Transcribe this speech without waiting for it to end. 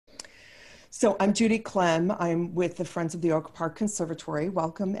So I'm Judy Clem. I'm with the Friends of the Oak Park Conservatory.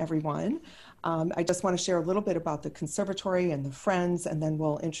 Welcome, everyone. I just want to share a little bit about the conservatory and the Friends, and then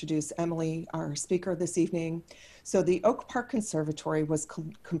we'll introduce Emily, our speaker this evening. So the Oak Park Conservatory was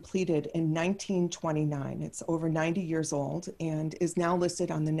completed in 1929. It's over 90 years old and is now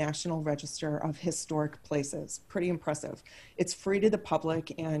listed on the National Register of Historic Places. Pretty impressive. It's free to the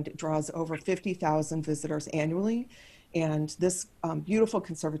public and draws over 50,000 visitors annually. And this beautiful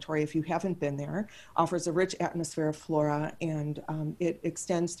conservatory, if you haven't been there, offers a rich atmosphere of flora, and it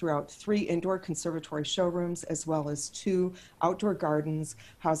extends throughout 3 indoor conservatory showrooms, as well as 2 outdoor gardens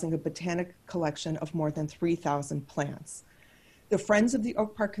housing a botanic collection of more than 3,000 plants. The Friends of the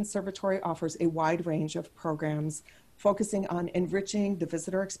Oak Park Conservatory offers a wide range of programs focusing on enriching the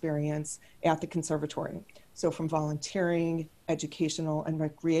visitor experience at the conservatory. So from volunteering, educational and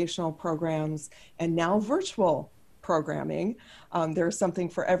recreational programs, and now virtual programming, there's something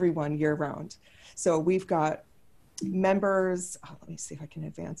for everyone year-round. So we've got members, let me see if I can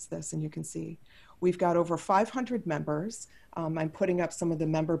advance this and you can see. We've got over 500 members. I'm putting up some of the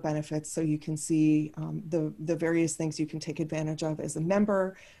member benefits so you can see the various things you can take advantage of as a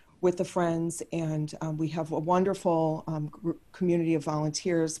member with the Friends, and we have a wonderful community of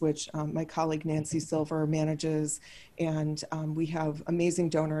volunteers, which my colleague Nancy Silver manages, and we have amazing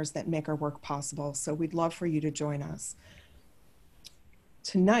donors that make our work possible, so we'd love for you to join us.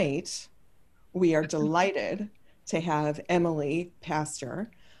 Tonight, we are delighted to have Emily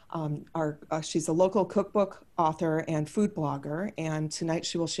Pastor. She's a local cookbook author and food blogger, and tonight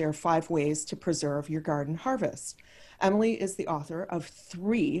she will share 5 ways to preserve your garden harvest. Emily is the author of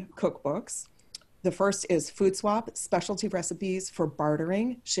 3 cookbooks. The first is Food Swap, Specialty Recipes for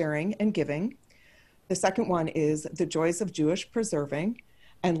Bartering, Sharing, and Giving. The second one is The Joys of Jewish Preserving.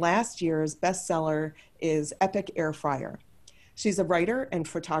 And last year's bestseller is Epic Air Fryer. She's a writer and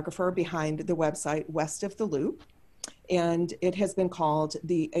photographer behind the website West of the Loop, and it has been called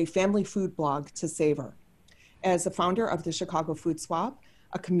a family food blog to savor. As the founder of the Chicago Food Swap,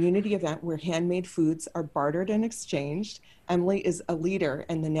 a community event where handmade foods are bartered and exchanged, Emily is a leader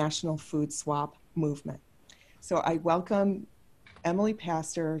in the National Food Swap movement. So I welcome Emily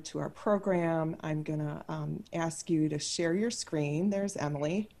Pastor to our program. I'm gonna ask you to share your screen. There's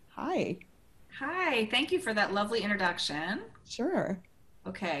Emily. Hi. Hi, thank you for that lovely introduction. Sure.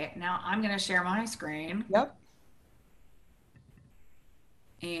 Okay, now I'm gonna share my screen. Yep.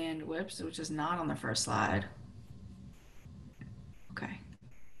 And whoops, which is not on the first slide. Okay.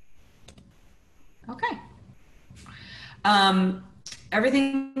 Okay.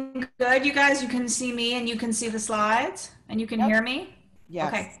 Everything good, you guys? You can see me and you can see the slides and you can hear me? Yes.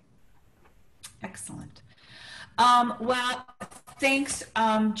 Okay. Excellent. Well, thanks,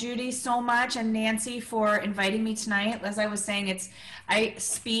 Judy, so much, and Nancy for inviting me tonight. As I was saying, I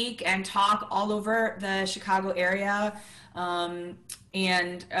speak and talk all over the Chicago area.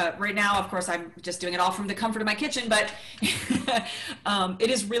 Right now, of course, I'm just doing it all from the comfort of my kitchen, but it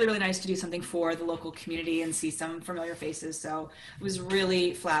is really, really nice to do something for the local community and see some familiar faces. So I was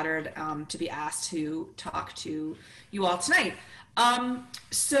really flattered to be asked to talk to you all tonight.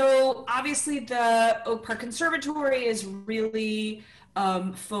 So obviously the Oak Park Conservatory is really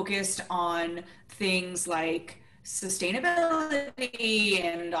focused on things like sustainability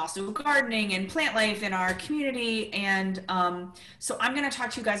and also gardening and plant life in our community. And so I'm going to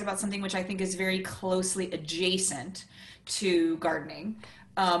talk to you guys about something which I think is very closely adjacent to gardening,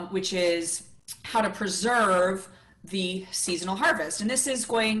 which is how to preserve the seasonal harvest. And this is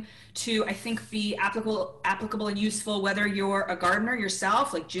going to, I think, be applicable and useful whether you're a gardener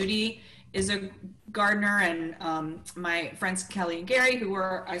yourself, like Judy is a gardener, and my friends Kelly and Gary, who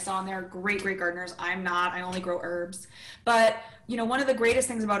I saw in there, great gardeners. I'm not, I only grow herbs. But you know, one of the greatest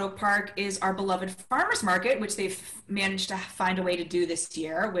things about Oak Park is our beloved farmers market, which they've managed to find a way to do this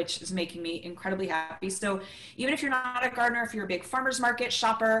year, which is making me incredibly happy. So even if you're not a gardener, if you're a big farmers market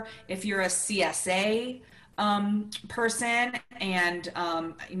shopper, if you're a CSA person, and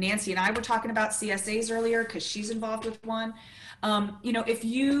Nancy and I were talking about CSAs earlier because she's involved with one. You know, if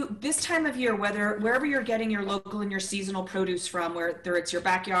you, this time of year, wherever you're getting your local and your seasonal produce from, whether it's your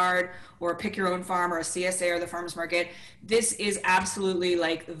backyard or pick your own farm or a CSA or the farmers market, this is absolutely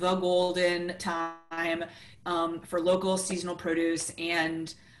like the golden time for local seasonal produce.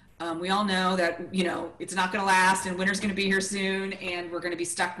 And we all know that, you know, it's not going to last and winter's going to be here soon, and we're going to be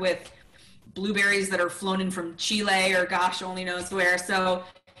stuck with blueberries that are flown in from Chile or gosh only knows where. So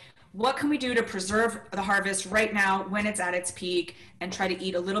what can we do to preserve the harvest right now when it's at its peak and try to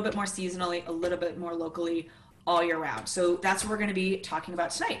eat a little bit more seasonally, a little bit more locally all year round? So that's what we're going to be talking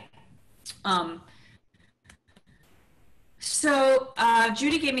about tonight.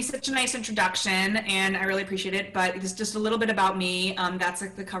 Judy gave me such a nice introduction, and I really appreciate it. But it's just a little bit about me. That's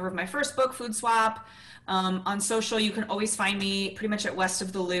like the cover of my first book, Food Swap. On social, you can always find me pretty much at West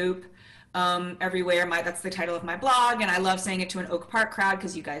of the Loop, everywhere. That's the title of my blog, and I love saying it to an Oak Park crowd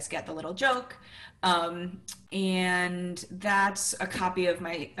because you guys get the little joke. And that's a copy of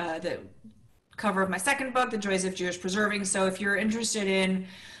the cover of my second book, The Joys of Jewish Preserving. So if you're interested in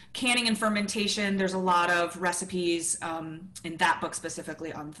canning and fermentation, there's a lot of recipes in that book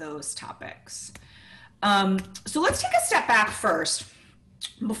specifically on those topics. So let's take a step back first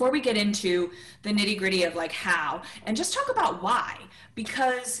before we get into the nitty gritty of like how, and just talk about why.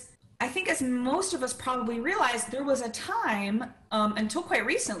 Because I think, as most of us probably realize, there was a time, until quite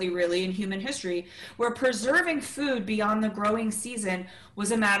recently really in human history, where preserving food beyond the growing season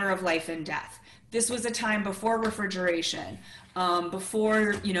was a matter of life and death. This was a time before refrigeration,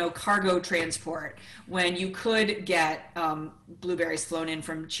 before, cargo transport, when you could get blueberries flown in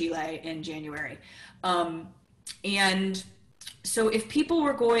from Chile in January. And so if people,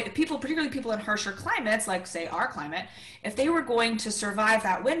 particularly people in harsher climates, like say our climate, if they were going to survive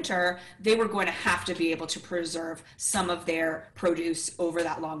that winter, they were going to have to be able to preserve some of their produce over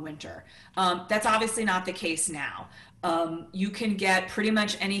that long winter. That's obviously not the case now. You can get pretty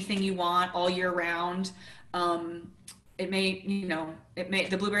much anything you want all year round. The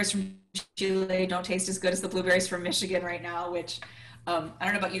blueberries from Chile don't taste as good as the blueberries from Michigan right now, which I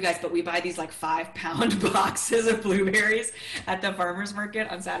don't know about you guys, but we buy these like 5-pound boxes of blueberries at the farmer's market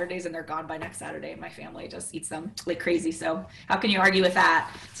on Saturdays, and they're gone by next Saturday. My family just eats them like crazy. So how can you argue with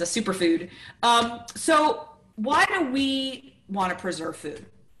that? It's a superfood. So why do we want to preserve food?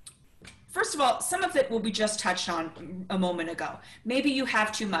 First of all, some of it will be just touched on a moment ago. Maybe you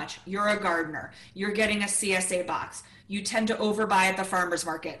have too much. You're a gardener. You're getting a CSA box. You tend to overbuy at the farmer's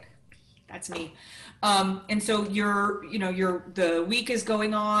market. That's me. And so the week is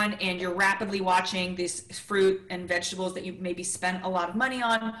going on and you're rapidly watching these fruit and vegetables that you maybe spent a lot of money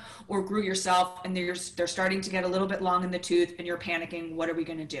on or grew yourself, and they're starting to get a little bit long in the tooth, and you're panicking, what are we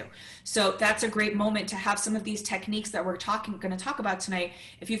going to do? So that's a great moment to have some of these techniques that we're going to talk about tonight.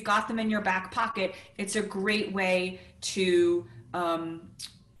 If you've got them in your back pocket, it's a great way to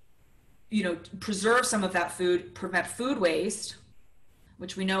preserve some of that food, prevent food waste,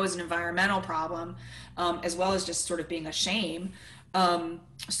 which we know is an environmental problem, as well as just sort of being a shame.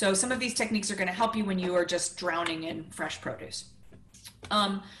 So some of these techniques are going to help you when you are just drowning in fresh produce.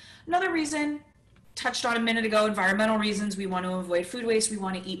 Another reason, touched on a minute ago, environmental reasons. We want to avoid food waste. We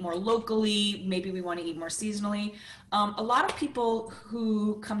want to eat more locally. Maybe we want to eat more seasonally. A lot of people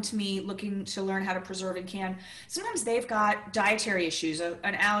who come to me looking to learn how to preserve and can, sometimes they've got dietary issues,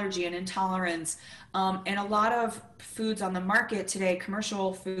 an allergy, an intolerance. And a lot of foods on the market today,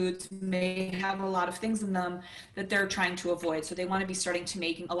 commercial foods, may have a lot of things in them that they're trying to avoid. So they want to be starting to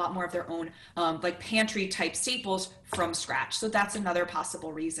making a lot more of their own like pantry type staples from scratch. So that's another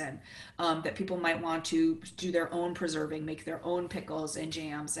possible reason that people might want to do their own preserving, make their own pickles and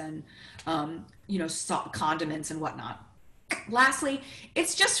jams and condiments and whatnot. Lastly,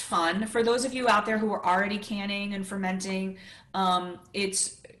 it's just fun for those of you out there who are already canning and fermenting.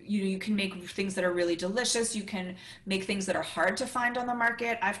 You can make things that are really delicious. You can make things that are hard to find on the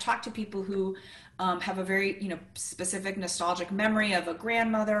market. I've talked to people who have a very specific nostalgic memory of a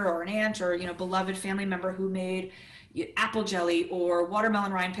grandmother or an aunt or beloved family member who made apple jelly or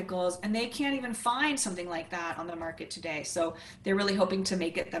watermelon rind pickles, and they can't even find something like that on the market today. So they're really hoping to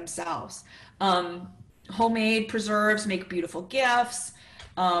make it themselves. Homemade preserves make beautiful gifts.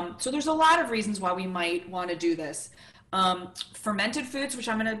 So there's a lot of reasons why we might want to do this. Fermented foods, which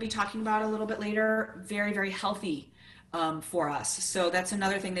I'm going to be talking about a little bit later, very, very healthy for us. So that's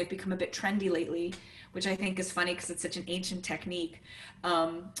another thing. They've become a bit trendy lately, which I think is funny because it's such an ancient technique.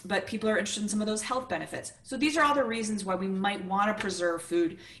 But people are interested in some of those health benefits. So these are all the reasons why we might want to preserve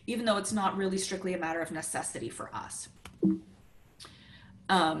food, even though it's not really strictly a matter of necessity for us.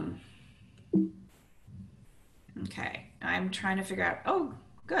 Okay, I'm trying to figure out, oh,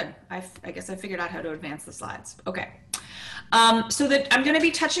 good. I guess I figured out how to advance the slides. Okay. So that I'm going to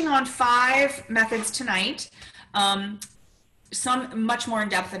be touching on 5 methods tonight. Some much more in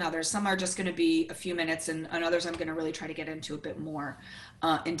depth than others. Some are just going to be a few minutes, and others I'm going to really try to get into a bit more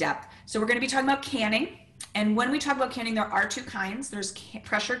in depth. So we're going to be talking about canning. And when we talk about canning, there are 2 kinds. There's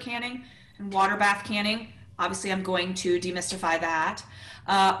pressure canning and water bath canning. Obviously, I'm going to demystify that.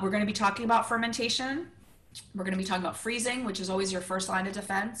 We're going to be talking about fermentation. We're going to be talking about freezing, which is always your first line of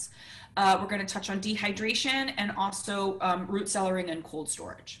defense. We're going to touch on dehydration and also root-cellaring and cold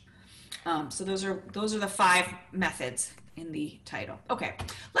storage. So those are the 5 methods in the title. Okay,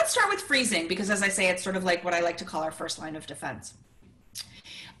 let's start with freezing, because as I say, it's sort of like what I like to call our first line of defense.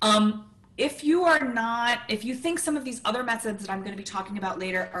 If you think some of these other methods that I'm going to be talking about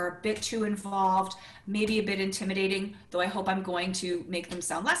later are a bit too involved, maybe a bit intimidating, though I hope I'm going to make them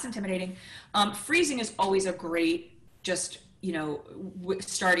sound less intimidating, freezing is always a great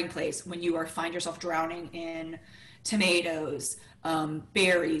starting place when you find yourself drowning in tomatoes,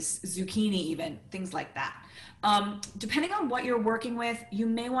 berries, zucchini, even things like that. Depending on what you're working with, you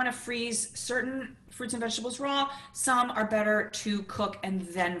may want to freeze certain fruits and vegetables raw. Some are better to cook and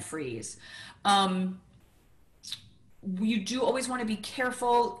then freeze. You do always want to be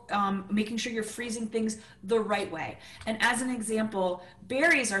careful, making sure you're freezing things the right way. And as an example,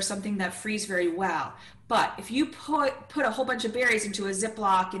 berries are something that freeze very well. But if you put a whole bunch of berries into a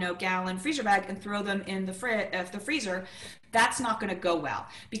Ziploc, gallon freezer bag and throw them in the freezer, that's not going to go well,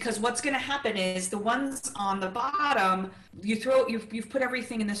 because what's going to happen is the ones on the bottom, you've put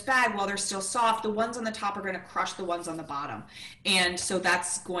everything in this bag while they're still soft. The ones on the top are going to crush the ones on the bottom, and so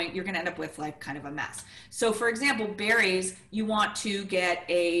you're going to end up with like kind of a mess. So for example, berries, you want to get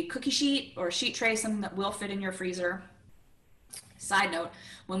a cookie sheet or a sheet tray, something that will fit in your freezer. Side note,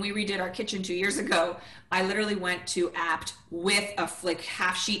 when we redid our kitchen 2 years ago, I literally went to Apt with a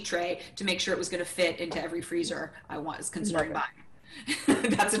half sheet tray to make sure it was going to fit into every freezer I was considering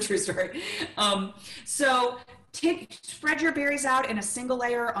buying. That's a true story. So spread your berries out in a single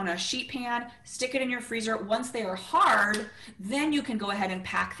layer on a sheet pan, stick it in your freezer. Once they are hard, then you can go ahead and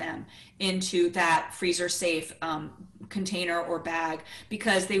pack them into that freezer safe container or bag,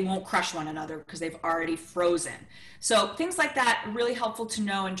 because they won't crush one another because they've already frozen. So things like that are really helpful to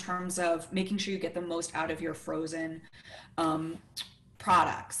know in terms of making sure you get the most out of your frozen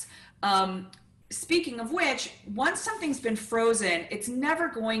products. Speaking of which, once something's been frozen, it's never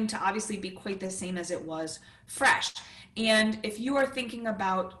going to obviously be quite the same as it was fresh. And if you are thinking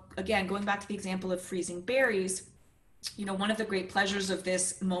about, again, going back to the example of freezing berries, one of the great pleasures of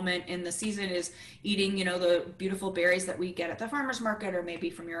this moment in the season is eating, the beautiful berries that we get at the farmer's market, or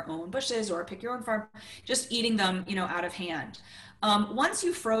maybe from your own bushes, or pick your own farm, just eating them, out of hand. Once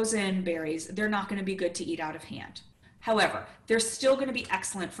you've frozen berries, they're not going to be good to eat out of hand. However, they're still going to be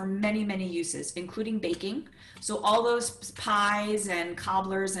excellent for many, many uses, including baking. So all those pies and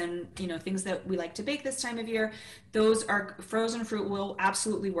cobblers and things that we like to bake this time of year, those are frozen fruit will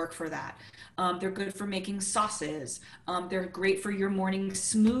absolutely work for that. They're good for making sauces. They're great for your morning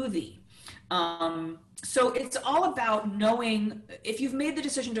smoothie. So it's all about knowing, if you've made the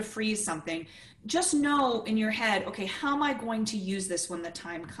decision to freeze something, just know in your head, okay, how am I going to use this when the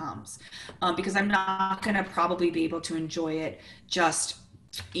time comes? Because I'm not going to probably be able to enjoy it just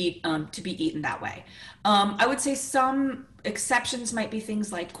to be eaten that way. I would say some exceptions might be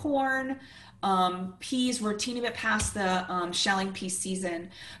things like corn. Peas, we're a teeny bit past the shelling pea season,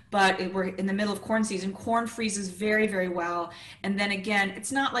 but we're in the middle of corn season. Corn freezes very, very well. And then again,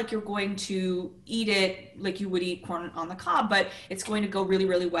 it's not like you're going to eat it like you would eat corn on the cob, but it's going to go really,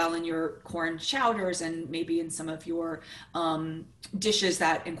 really well in your corn chowders and maybe in some of your dishes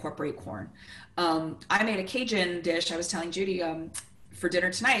that incorporate corn. I made a Cajun dish, I was telling Judy, for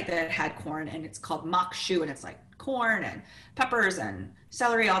dinner tonight, that had corn, and it's called mak choux, and it's like corn and peppers and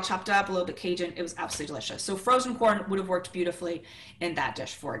celery all chopped up, a little bit Cajun. It was absolutely delicious. So frozen corn would have worked beautifully in that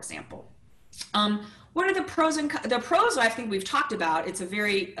dish, for example. What are the pros? The pros I think we've talked about. It's a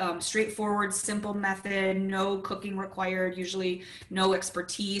very straightforward, simple method, no cooking required, usually no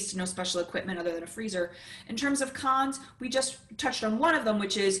expertise, no special equipment other than a freezer. In terms of cons, we just touched on one of them,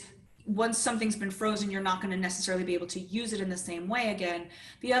 which is once something's been frozen, you're not going to necessarily be able to use it in the same way again.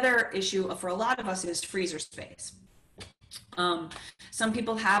 The other issue for a lot of us is freezer space. Some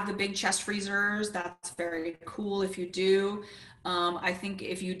people have the big chest freezers. That's very cool if you do. I think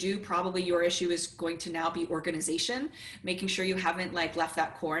if you do, probably your issue is going to now be organization, making sure you haven't left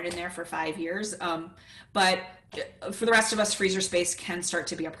that corn in there for 5 years. But for the rest of us, freezer space can start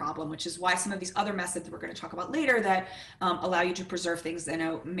to be a problem, which is why some of these other methods we're going to talk about later that allow you to preserve things in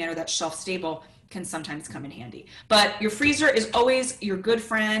a manner that's shelf stable can sometimes come in handy. But your freezer is always your good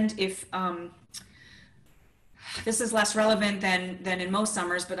friend. If this is less relevant than in most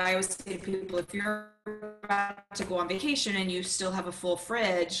summers, but I always say to people, if you're about to go on vacation and you still have a full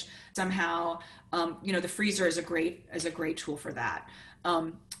fridge, somehow, the freezer is a great tool for that.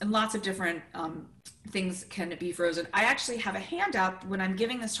 And lots of different things can be frozen. I actually have a handout when I'm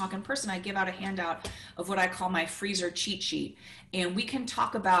giving this talk in person. I give out a handout of what I call my freezer cheat sheet, and we can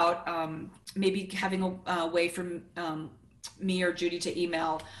talk about maybe having a way from me or Judy to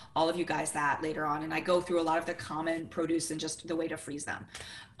email all of you guys that later on. And I go through a lot of the common produce and just the way to freeze them.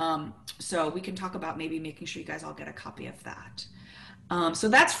 So we can talk about maybe making sure you guys all get a copy of that. So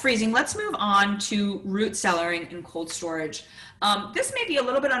that's freezing. Let's move on to root cellaring in cold storage. This may be a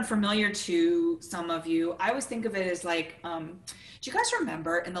little bit unfamiliar to some of you. I always think of it as like, do you guys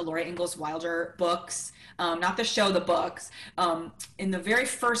remember in the Laura Ingalls Wilder books, not the show, the books, in the very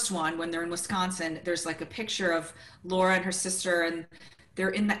first one, when they're in Wisconsin, there's like a picture of Laura and her sister, and they're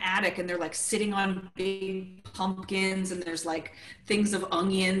in the attic and they're like sitting on big pumpkins, and there's like things of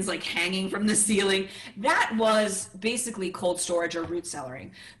onions like hanging from the ceiling. That was basically cold storage or root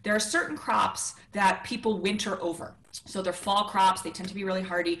cellaring. There are certain crops that people winter over. So they're fall crops, they tend to be really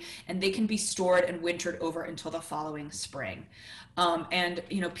hardy, and they can be stored and wintered over until the following spring. And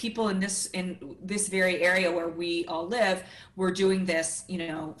you know, people in this very area where we all live were doing this, you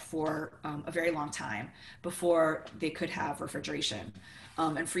know, for a very long time before they could have refrigeration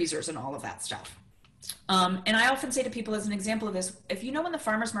and freezers and all of that stuff. And I often say to people, as an example of this, if you know when the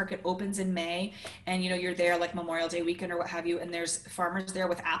farmers market opens in May and you know you're there like Memorial Day weekend or what have you, and there's farmers there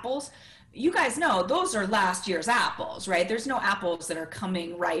with apples, you guys know those are last year's apples, right? There's no apples that are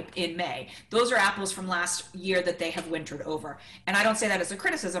coming ripe in May. Those are apples from last year that they have wintered over. And I don't say that as a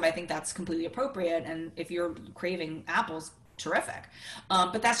criticism. I think that's completely appropriate. And if you're craving apples, terrific.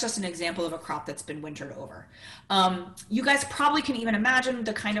 But that's just an example of a crop that's been wintered over. You guys probably can even imagine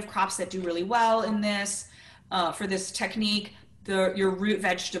the kind of crops that do really well in this, for this technique. Your root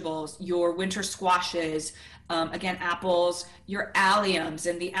vegetables, your winter squashes, again, apples, your alliums.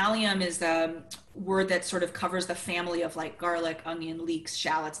 And the allium is the word that sort of covers the family of like garlic, onion, leeks,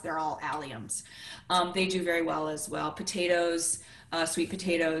 shallots. They're all alliums. They do very well as well. Potatoes, sweet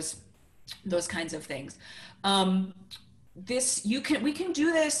potatoes, those kinds of things. We can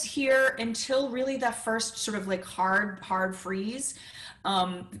do this here until really the first sort of like hard freeze.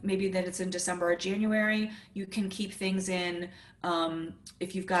 Maybe that it's in December or January. You can keep things in,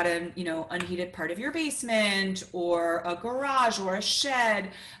 if you've got a, you know, unheated part of your basement or a garage or a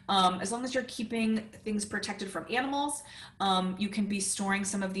shed, as long as you're keeping things protected from animals, you can be storing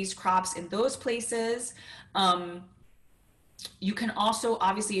some of these crops in those places. You can also,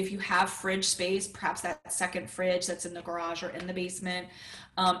 obviously, if you have fridge space, perhaps that second fridge that's in the garage or in the basement.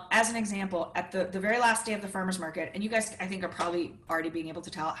 As an example, at the very last day of the farmers market, and you guys, I think, are probably already being able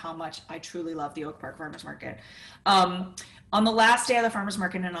to tell how much I truly love the Oak Park Farmers Market. On the last day of the farmers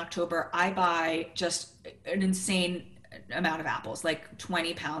market in October, I buy just an insane amount of apples, like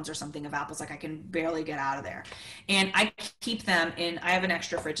 20 pounds or something of apples. Like I can barely get out of there. And I keep them in, I have an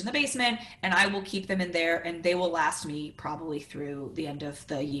extra fridge in the basement, and I will keep them in there, and they will last me probably through the end of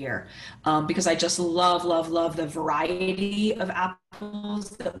the year. Because I just love the variety of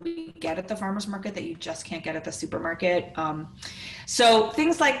apples that we get at the farmers market that you just can't get at the supermarket. So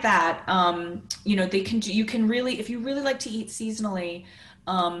things like that, you know, you can really, if you really like to eat seasonally,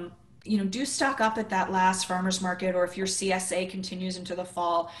 you know, do stock up at that last farmer's market, or if your CSA continues into the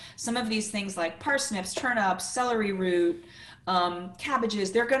fall, some of these things like parsnips, turnips, celery root,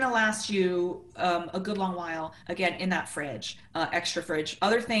 cabbages, they're going to last you a good long while, again, in that fridge, extra fridge.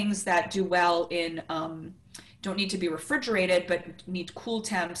 Other things that do well in, don't need to be refrigerated, but need cool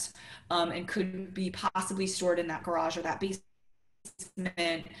temps, and could be possibly stored in that garage or that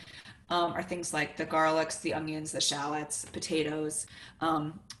basement, are things like the garlics, the onions, the shallots, potatoes,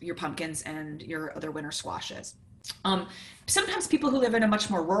 your pumpkins, and your other winter squashes. Sometimes people who live in a much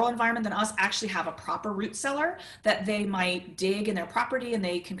more rural environment than us actually have a proper root cellar that they might dig in their property, and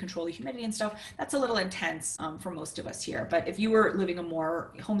they can control the humidity and stuff. That's a little intense for most of us here. But if you were living a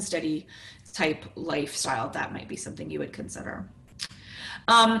more homesteady type lifestyle, that might be something you would consider.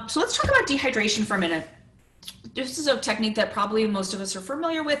 So let's talk about dehydration for a minute. This is a technique that probably most of us are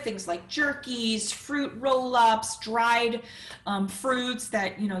familiar with, things like jerkies, fruit roll-ups, dried fruits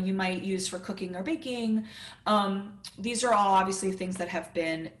that, you know, you might use for cooking or baking. These are all obviously things that have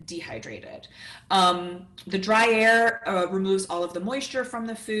been dehydrated. The dry air removes all of the moisture from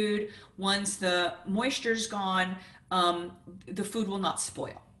the food. Once the moisture's gone, the food will not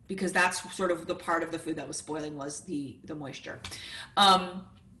spoil, because that's sort of the part of the food that was spoiling was the moisture.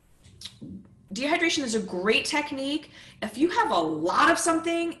 Dehydration is a great technique. If you have a lot of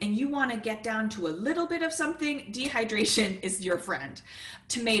something and you want to get down to a little bit of something, dehydration is your friend.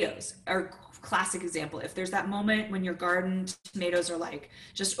 Tomatoes are a classic example. If there's that moment when your garden tomatoes are like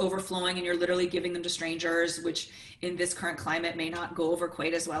just overflowing and you're literally giving them to strangers, which in this current climate may not go over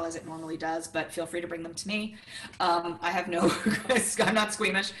quite as well as it normally does, but feel free to bring them to me. I have no, I'm not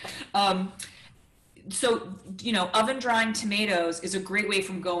squeamish. so, oven drying tomatoes is a great way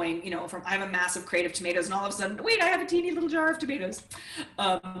from going, from I have a massive crate of tomatoes and all of a sudden, wait, I have a teeny little jar of tomatoes.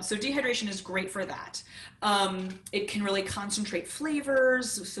 So dehydration is great for that. It can really concentrate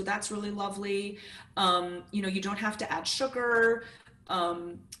flavors, so that's really lovely. You don't have to add sugar.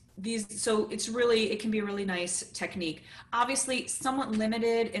 So it can be a really nice technique. Obviously, somewhat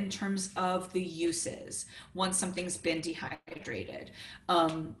limited in terms of the uses once something's been dehydrated.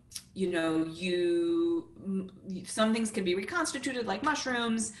 Some things can be reconstituted, like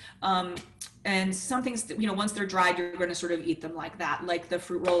mushrooms, and some things, once they're dried, you're going to sort of eat them like that, like the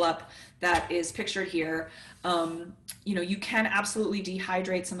fruit roll-up that is pictured here. You can absolutely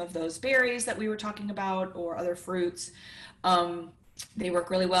dehydrate some of those berries that we were talking about, or other fruits. They work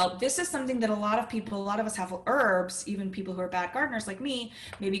really well. This is something that a lot of us have herbs, even people who are bad gardeners like me,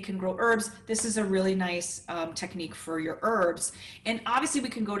 maybe can grow herbs. This is a really nice technique for your herbs. And obviously we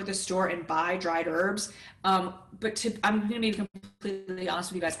can go to the store and buy dried herbs. But I'm going to be completely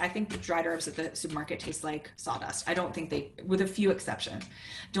honest with you guys. I think the dried herbs at the supermarket taste like sawdust. I don't think with a few exceptions,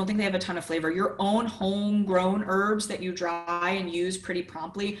 don't think they have a ton of flavor. Your own homegrown herbs that you dry and use pretty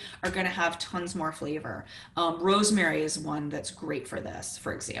promptly are going to have tons more flavor. Rosemary is one that's great for this,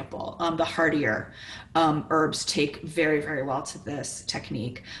 for example. The hardier herbs take very, very well to this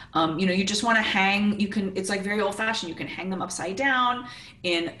technique. You just want to it's like very old fashioned. You can hang them upside down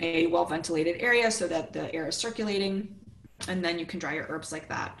in a well-ventilated area so that the air is circulating, and then you can dry your herbs like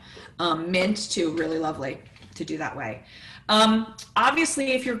that. Mint too, really lovely to do that way.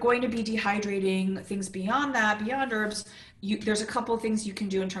 Obviously, if you're going to be dehydrating things beyond herbs, there's a couple of things you can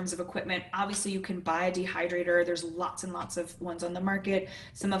do in terms of equipment. Obviously, you can buy a dehydrator. There's lots and lots of ones on the market.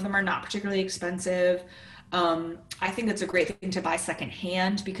 Some of them are not particularly expensive. I think it's a great thing to buy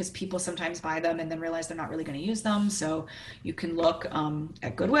secondhand, because people sometimes buy them and then realize they're not really going to use them. So you can look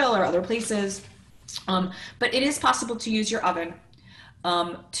at Goodwill or other places. But it is possible to use your oven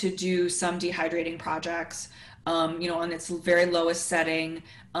to do some dehydrating projects, on its very lowest setting.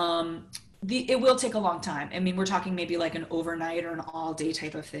 It will take a long time. I mean, we're talking maybe like an overnight or an all day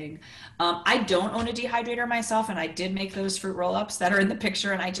type of thing. I don't own a dehydrator myself, and I did make those fruit roll-ups that are in the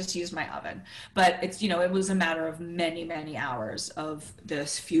picture, and I just used my oven. But it's, it was a matter of many, many hours of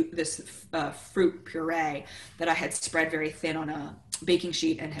this fruit puree that I had spread very thin on a baking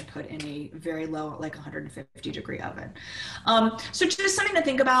sheet and had put in a very low, like 150-degree oven. So just something to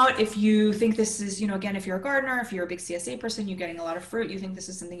think about if you think this is, again, if you're a gardener, if you're a big CSA person, you're getting a lot of fruit, you think this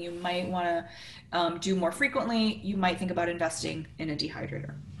is something you might want to do more frequently, you might think about investing in a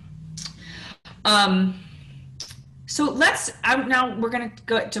dehydrator. So now we're going to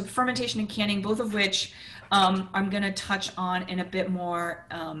go to fermentation and canning, both of which I'm going to touch on in a bit more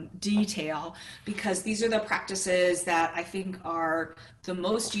detail, because these are the practices that I think are the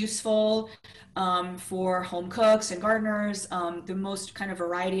most useful for home cooks and gardeners, the most kind of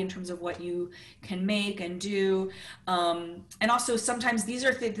variety in terms of what you can make and do. And also sometimes these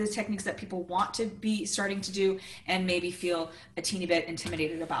are the techniques that people want to be starting to do and maybe feel a teeny bit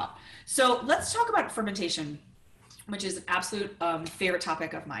intimidated about. So let's talk about fermentation, which is an absolute favorite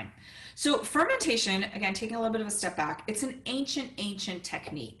topic of mine. So fermentation, again, taking a little bit of a step back, it's an ancient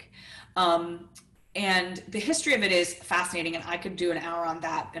technique. And the history of it is fascinating, and I could do an hour on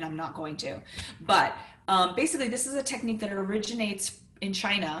that, and I'm not going to. But basically, this is a technique that originates in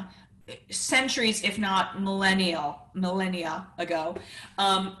China centuries, if not millennia ago.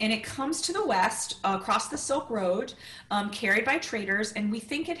 And it comes to the West across the Silk Road, carried by traders, and we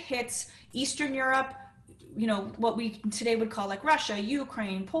think it hits Eastern Europe, what we today would call like Russia,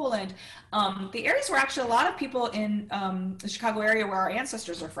 Ukraine, Poland, the areas where actually a lot of people in the Chicago area where our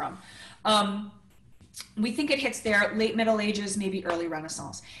ancestors are from. We think it hits there, late Middle Ages, maybe early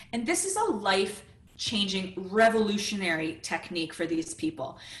Renaissance. And this is a life-changing, revolutionary technique for these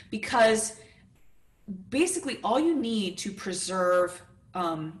people, because basically all you need to preserve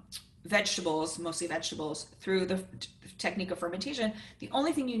vegetables, mostly vegetables, through the technique of fermentation, the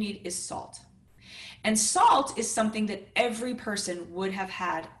only thing you need is salt. And salt is something that every person would have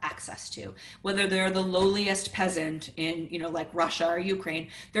had access to, whether they're the lowliest peasant in, like Russia or Ukraine,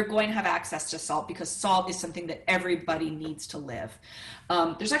 they're going to have access to salt, because salt is something that everybody needs to live.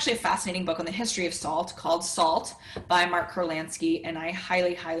 There's actually a fascinating book on the history of salt called Salt by Mark Kurlansky, and I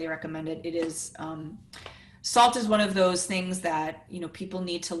highly, highly recommend it. It is, salt is one of those things that, people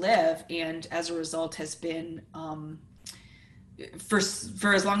need to live, and as a result has been, for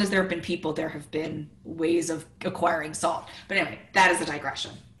as long as there have been people, there have been ways of acquiring salt. But anyway, that is a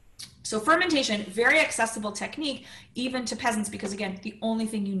digression. So fermentation, very accessible technique, even to peasants, because again, the only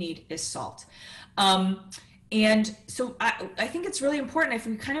thing you need is salt. And so I think it's really important if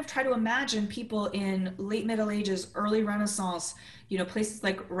we kind of try to imagine people in late Middle Ages, early Renaissance, places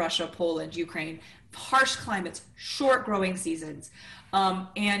like Russia, Poland, Ukraine, harsh climates, short growing seasons.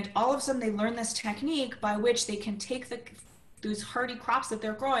 And all of a sudden they learn this technique by which they can take those hardy crops that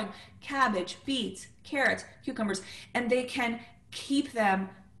they're growing, cabbage, beets, carrots, cucumbers, and they can keep them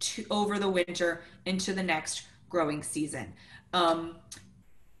over the winter into the next growing season.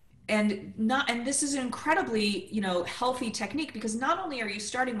 And this is an incredibly healthy technique, because not only are you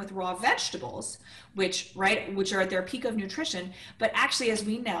starting with raw vegetables, which are at their peak of nutrition, but actually, as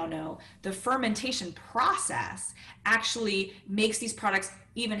we now know, the fermentation process actually makes these products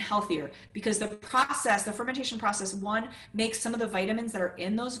even healthier, because the fermentation process, one, makes some of the vitamins that are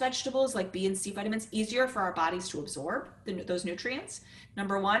in those vegetables, like B and C vitamins, easier for our bodies to absorb those nutrients,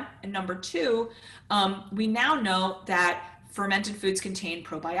 number one. And number two, we now know that fermented foods contain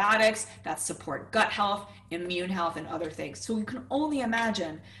probiotics that support gut health, immune health, and other things. So you can only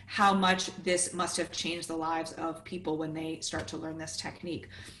imagine how much this must have changed the lives of people when they start to learn this technique.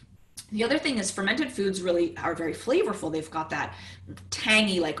 The other thing is fermented foods really are very flavorful. They've got that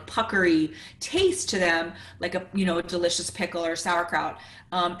tangy, like puckery taste to them, like a delicious pickle or sauerkraut.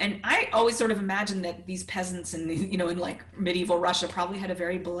 And I always sort of imagine that these peasants in in like medieval Russia probably had a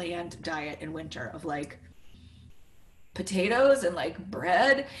very bland diet in winter of like potatoes and like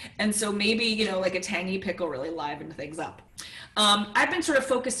bread, and so maybe like a tangy pickle really livened things up. I've been sort of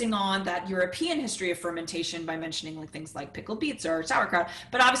focusing on that European history of fermentation by mentioning like things like pickled beets or sauerkraut,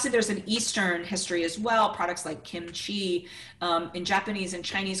 but obviously there's an Eastern history as well. Products like kimchi, in Japanese and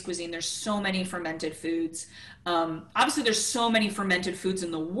Chinese cuisine, there's so many fermented foods. Obviously there's so many fermented foods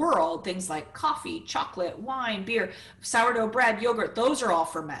in the world, things like coffee, chocolate, wine, beer, sourdough bread, yogurt, those are all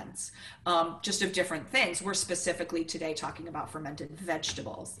ferments, just of different things. We're specifically today talking about fermented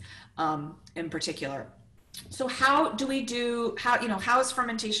vegetables, in particular. So how does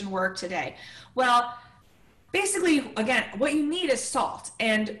fermentation work today? Well, basically, again, what you need is salt,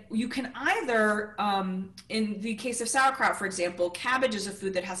 and you can either, in the case of sauerkraut, for example, cabbage is a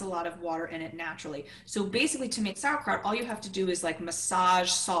food that has a lot of water in it naturally. So basically, to make sauerkraut, all you have to do is like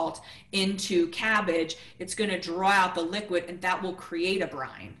massage salt into cabbage. It's going to draw out the liquid, and that will create a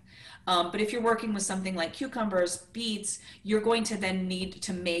brine. But if you're working with something like cucumbers, beets, you're going to then need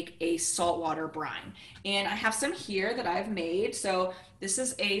to make a saltwater brine. And I have some here that I've made. So this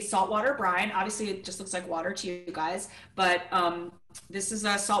is a saltwater brine. Obviously, it just looks like water to you guys, but this is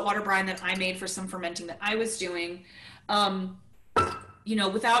a saltwater brine that I made for some fermenting that I was doing.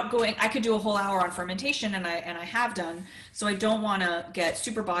 Without going, I could do a whole hour on fermentation, and I have done. So I don't want to get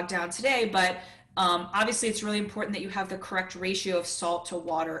super bogged down today, but obviously, it's really important that you have the correct ratio of salt to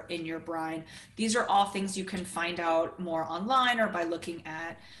water in your brine. These are all things you can find out more online or by looking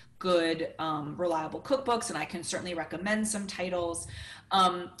at good, reliable cookbooks, and I can certainly recommend some titles.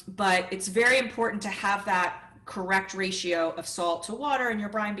 But it's very important to have that correct ratio of salt to water in your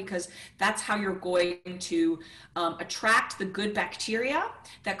brine, because that's how you're going to attract the good bacteria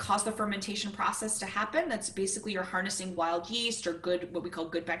that cause the fermentation process to happen. That's basically you're harnessing wild yeast or what we call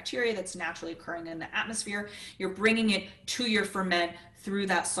good bacteria that's naturally occurring in the atmosphere. You're bringing it to your ferment through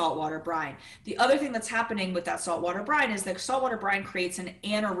that saltwater brine. The other thing that's happening with that saltwater brine is that saltwater brine creates an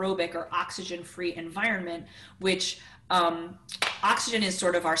anaerobic or oxygen-free environment, which oxygen is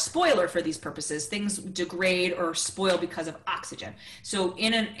sort of our spoiler for these purposes. Things degrade or spoil because of oxygen. So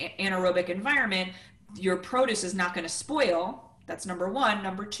in an anaerobic environment, your produce is not going to spoil. That's number one.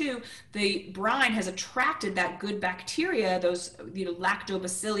 Number two, the brine has attracted that good bacteria, those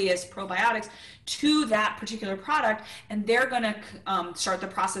lactobacillus probiotics, to that particular product, and they're going to start the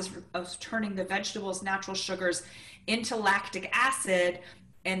process of turning the vegetables' natural sugars into lactic acid,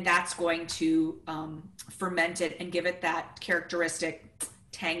 and that's going to ferment it and give it that characteristic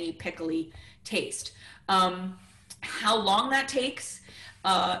tangy, pickly taste. How long that takes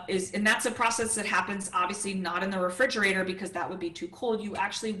and that's a process that happens obviously not in the refrigerator, because that would be too cold. You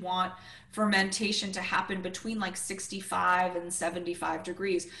actually want fermentation to happen between like 65 and 75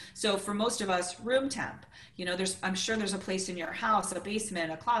 degrees. So for most of us, room temp. I'm sure there's a place in your house, a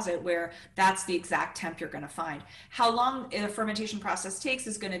basement, a closet, where that's the exact temp you're going to find. How long the fermentation process takes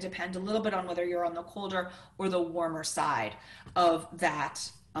is going to depend a little bit on whether you're on the colder or the warmer side of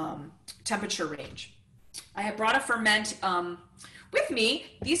that temperature range. I have brought a ferment with me.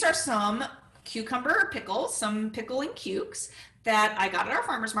 These are some cucumber pickles, some pickling cukes that I got at our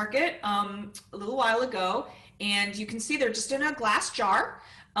farmer's market a little while ago. And you can see they're just in a glass jar.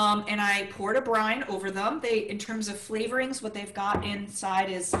 And I poured a brine over them. In terms of flavorings, what they've got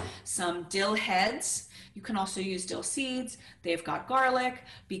inside is some dill heads, You can also use dill seeds. They've got garlic,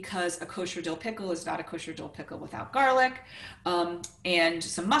 because a kosher dill pickle is not a kosher dill pickle without garlic, and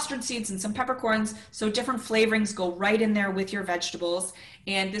some mustard seeds and some peppercorns. So different flavorings go right in there with your vegetables.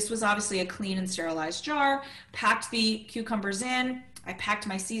 And this was obviously a clean and sterilized jar. Packed the cucumbers in. I packed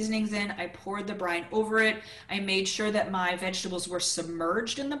my seasonings in. I poured the brine over it. I made sure that my vegetables were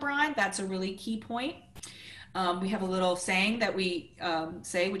submerged in the brine. That's a really key point. We have a little saying that we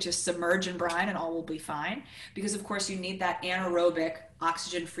say, which is submerge in brine and all will be fine. Because of course you need that anaerobic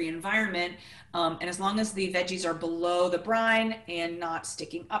oxygen-free environment. And as long as the veggies are below the brine and not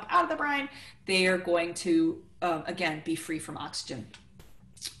sticking up out of the brine, they are going to, again, be free from oxygen.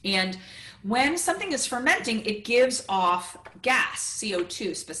 And when something is fermenting, it gives off gas,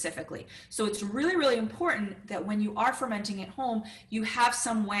 CO2 specifically. So it's really, really important that when you are fermenting at home, you have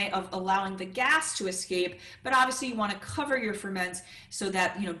some way of allowing the gas to escape, but obviously you want to cover your ferments so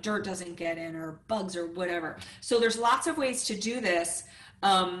that, you know, dirt doesn't get in or bugs or whatever. So there's lots of ways to do this.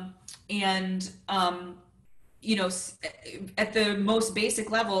 You know, at the most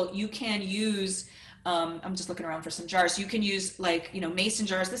basic level, you can use I'm just looking around for some jars. You can use, like, you know, mason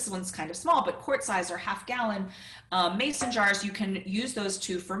jars. This one's kind of small, but quart size or half-gallon mason jars. You can use those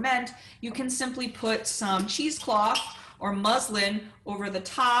to ferment. You can simply put some cheesecloth or muslin over the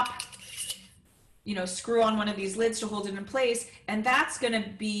top, you know, screw on one of these lids to hold it in place, and that's going to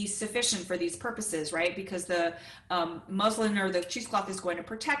be sufficient for these purposes, right? Because the muslin or the cheesecloth is going to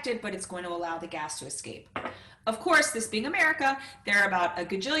protect it, but it's going to allow the gas to escape. Of course, this being America, there are about a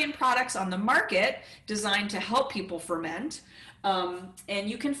gajillion products on the market designed to help people ferment. And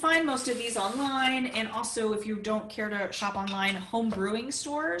you can find most of these online. And also, if you don't care to shop online, home brewing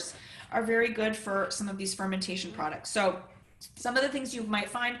stores are very good for some of these fermentation products. So some of the things you might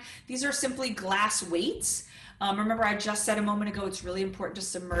find, these are simply glass weights. Remember, I just said a moment ago, it's really important to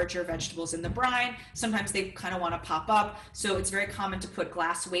submerge your vegetables in the brine. Sometimes they kind of want to pop up. So it's very common to put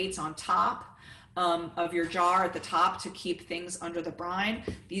glass weights on top of your jar at the top to keep things under the brine.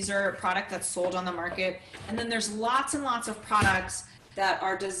 These are a product that's sold on the market. And then there's lots and lots of products that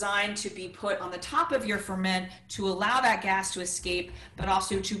are designed to be put on the top of your ferment to allow that gas to escape, but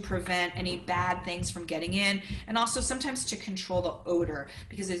also to prevent any bad things from getting in, and also sometimes to control the odor,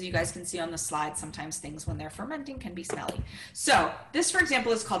 because as you guys can see on the slide, sometimes things when they're fermenting can be smelly. So this, for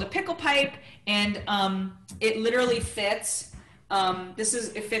example, is called a pickle pipe, and it literally fits.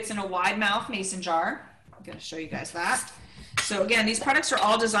 It fits in a wide mouth mason jar. I'm going to show you guys that. So again, these products are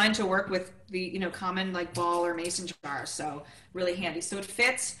all designed to work with the, you know, common like ball or mason jar. So really handy. So it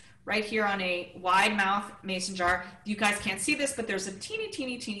fits right here on a wide mouth mason jar. You guys can't see this, but there's a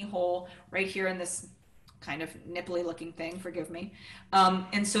teeny hole right here in this kind of nipply looking thing, forgive me.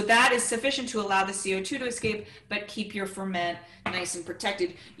 And so that is sufficient to allow the CO2 to escape, but keep your ferment nice and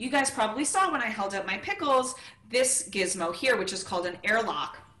protected. You guys probably saw when I held up my pickles, this gizmo here, which is called an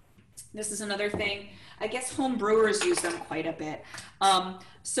airlock. This is another thing. I guess home brewers use them quite a bit.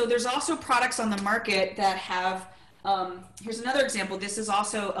 So there's also products on the market that have, here's another example. This is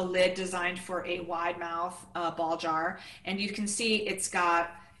also a lid designed for a wide mouth ball jar. And you can see it's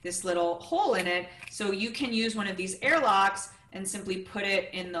got this little hole in it. So you can use one of these airlocks and simply put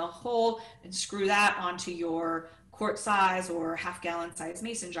it in the hole and screw that onto your quart size or half-gallon size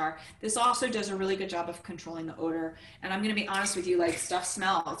mason jar. This also does a really good job of controlling the odor. And I'm going to be honest with you, like, stuff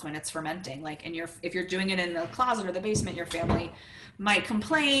smells when it's fermenting. Like, and if you're doing it in the closet or the basement, your family might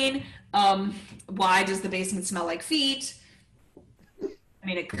complain. Why does the basement smell like feet? I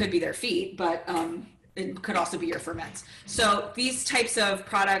mean, it could be their feet, but it could also be your ferments. So these types of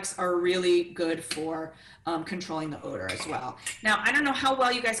products are really good for controlling the odor as well. Now, I don't know how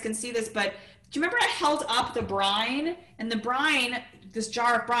well you guys can see this, but do you remember I held up the brine? And the brine, this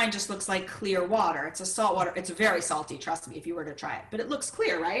jar of brine just looks like clear water. It's a salt water. It's very salty, trust me, if you were to try it. But it looks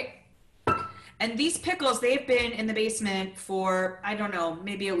clear, right? And these pickles, they've been in the basement for, I don't know,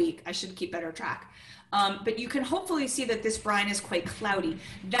 maybe a week. I should keep better track. But you can hopefully see that this brine is quite cloudy.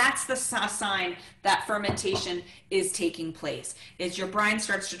 That's the sign that fermentation is taking place. As your brine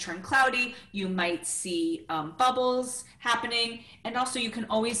starts to turn cloudy, you might see bubbles happening. And also you can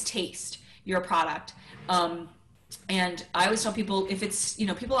always taste your product. And I always tell people, if it's, you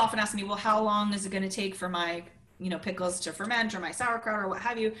know, people often ask me, well, how long is it going to take for my, you know, pickles to ferment or my sauerkraut or what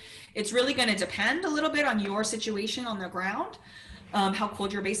have you? It's really going to depend a little bit on your situation on the ground, how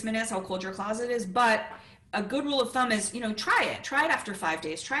cold your basement is, how cold your closet is. But a good rule of thumb is, you know, try it after 5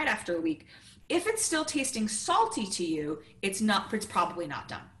 days, try it after a week. If it's still tasting salty to you, it's probably not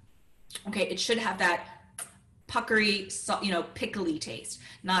done. Okay. It should have that puckery, pickly taste,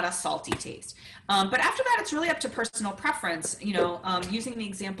 not a salty taste. But after that, it's really up to personal preference. Using the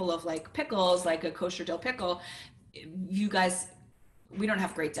example of like pickles, like a kosher dill pickle, you guys, we don't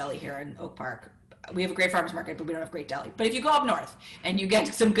have great deli here in Oak Park. We have a great farmers market, but we don't have great deli. But if you go up north and you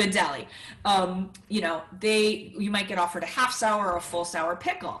get some good deli, you might get offered a half sour or a full sour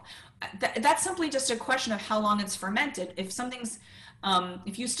pickle. That's simply just a question of how long it's fermented.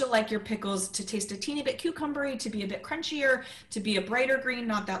 If you still like your pickles to taste a teeny bit cucumbery, to be a bit crunchier, to be a brighter green,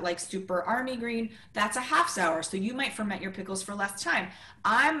 not that like super army green, that's a half sour. So you might ferment your pickles for less time.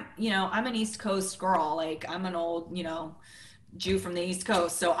 I'm an East Coast girl. Like I'm an old, Jew from the East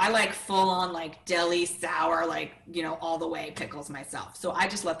Coast. So I like full on like deli sour, like, all the way pickles myself. So I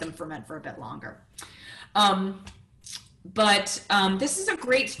just let them ferment for a bit longer. But this is a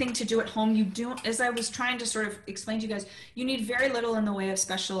great thing to do at home. You don't, as I was trying to sort of explain to you guys, you need very little in the way of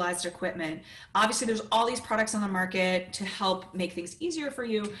specialized equipment. Obviously, there's all these products on the market to help make things easier for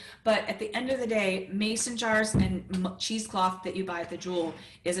you. But at the end of the day, mason jars and cheesecloth that you buy at the Jewel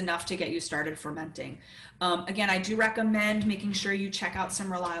is enough to get you started fermenting. Again, I do recommend making sure you check out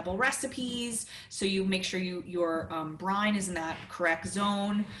some reliable recipes. So you make sure your brine is in that correct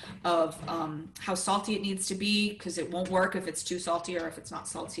zone of how salty it needs to be, because it won't work if it's too salty or if it's not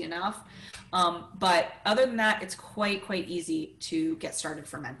salty enough. But other than that, it's quite easy to get started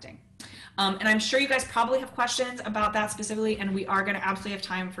fermenting. And I'm sure you guys probably have questions about that specifically, and we are going to absolutely have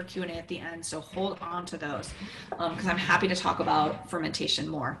time for Q&A at the end. So hold on to those, because I'm happy to talk about fermentation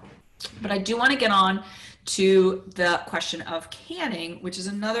more. But I do want to get on to the question of canning, which is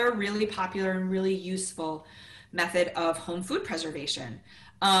another really popular and really useful method of home food preservation.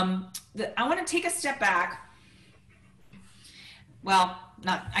 I want to take a step back. Well,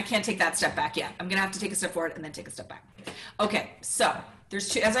 I can't take that step back yet. I'm going to have to take a step forward and then take a step back. Okay, so there's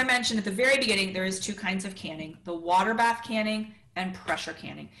two, as I mentioned at the very beginning, there is two kinds of canning, the water bath canning and pressure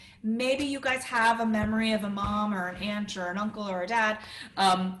canning. Maybe you guys have a memory of a mom or an aunt or an uncle or a dad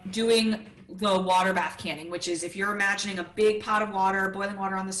doing the water bath canning, which is if you're imagining a big pot of water, boiling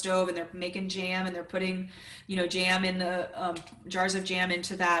water on the stove, and they're making jam and they're putting, jam in the jars of jam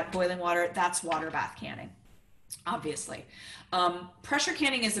into that boiling water, that's water bath canning, obviously. Pressure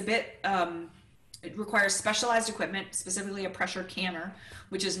canning is a bit, it requires specialized equipment, specifically a pressure canner,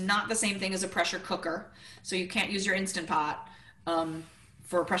 which is not the same thing as a pressure cooker. So you can't use your Instant Pot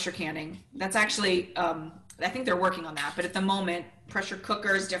for pressure canning. That's actually, I think they're working on that, but at the moment, pressure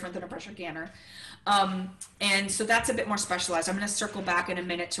cooker is different than a pressure canner. And so that's a bit more specialized. I'm going to circle back in a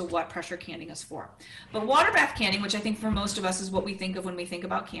minute to what pressure canning is for. But water bath canning, which I think for most of us is what we think of when we think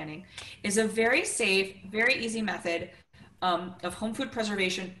about canning, is a very safe, very easy method of home food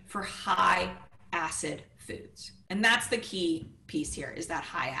preservation for high acid foods. And that's the key piece here, is that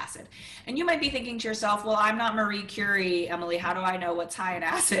high acid. And you might be thinking to yourself, well, I'm not Marie Curie, Emily, how do I know what's high in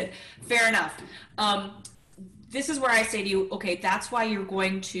acid? Fair enough. This is where I say to you, okay, that's why you're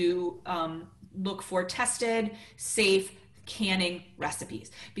going to look for tested, safe canning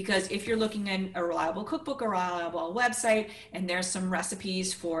recipes. Because if you're looking in a reliable cookbook, a reliable website, and there's some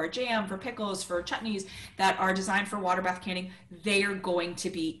recipes for jam, for pickles, for chutneys that are designed for water bath canning, they are going to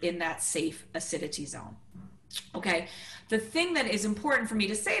be in that safe acidity zone. Okay, the thing that is important for me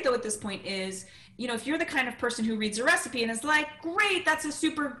to say though at this point is, if you're the kind of person who reads a recipe and is like, great, that's a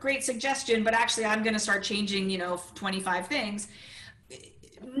super great suggestion, but actually I'm going to start changing, 25 things,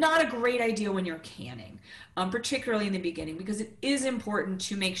 not a great idea when you're canning, particularly in the beginning, because it is important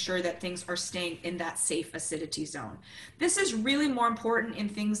to make sure that things are staying in that safe acidity zone. This is really more important in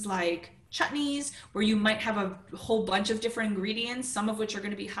things like chutneys, where you might have a whole bunch of different ingredients, some of which are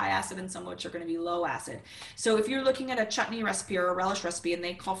going to be high acid and some of which are going to be low acid. So if you're looking at a chutney recipe or a relish recipe and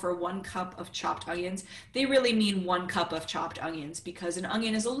they call for 1 cup of chopped onions, they really mean 1 cup of chopped onions, because an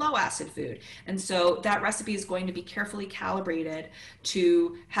onion is a low acid food. And so that recipe is going to be carefully calibrated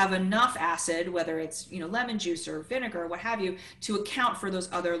to have enough acid, whether it's lemon juice or vinegar, what have you, to account for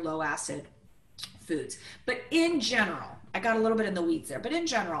those other low acid foods. But in general, I got a little bit in the weeds there, but in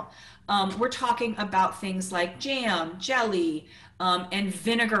general, we're talking about things like jam, jelly, and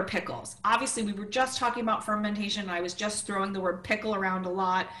vinegar pickles. Obviously, we were just talking about fermentation. I was just throwing the word pickle around a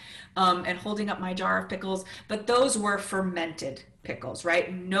lot and holding up my jar of pickles, but those were fermented pickles,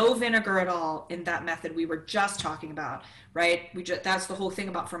 right? No vinegar at all in that method we were just talking about, right? That's the whole thing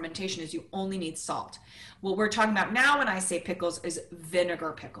about fermentation, is you only need salt. What we're talking about now when I say pickles is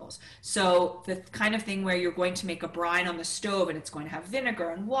vinegar pickles. So the kind of thing where you're going to make a brine on the stove and it's going to have vinegar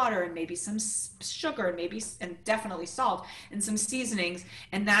and water and maybe some sugar and definitely salt and some seasonings,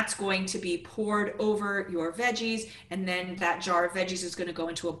 and that's going to be poured over your veggies, and then that jar of veggies is going to go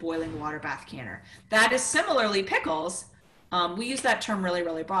into a boiling water bath canner. That is similarly pickles. We use that term really,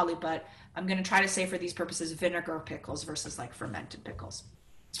 really broadly, but I'm going to try to say for these purposes vinegar pickles versus like fermented pickles.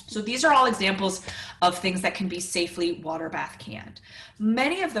 So these are all examples of things that can be safely water bath canned.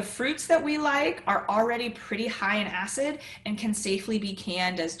 Many of the fruits that we like are already pretty high in acid and can safely be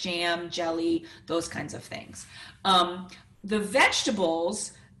canned as jam, jelly, those kinds of things. The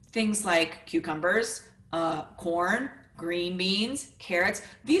vegetables, things like cucumbers, corn, green beans, carrots,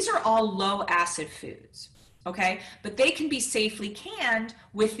 these are all low acid foods. Okay, but they can be safely canned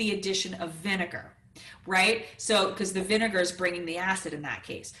with the addition of vinegar, right? So, because the vinegar is bringing the acid in that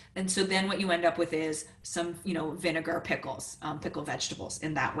case. And so then what you end up with is some, vinegar pickles, pickle vegetables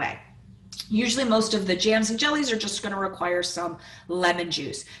in that way. Usually most of the jams and jellies are just going to require some lemon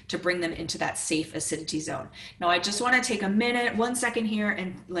juice to bring them into that safe acidity zone. Now, I just want to take a minute, 1 second here,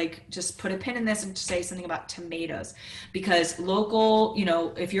 and just put a pin in this and say something about tomatoes, because local,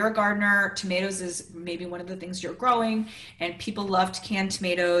 if you're a gardener, tomatoes is maybe one of the things you're growing, and people love to can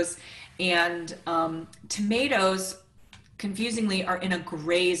tomatoes, and tomatoes, confusingly, are in a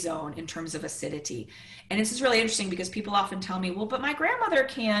gray zone in terms of acidity. And this is really interesting because people often tell me, well, but my grandmother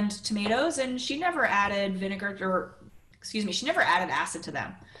canned tomatoes and she never added she never added acid to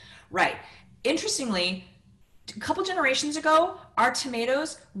them. Right. Interestingly, a couple generations ago, our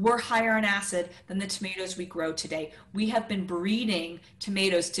tomatoes were higher in acid than the tomatoes we grow today. We have been breeding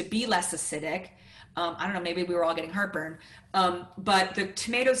tomatoes to be less acidic. I don't know, maybe we were all getting heartburn. But the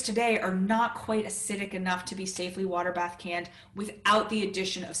tomatoes today are not quite acidic enough to be safely water bath canned without the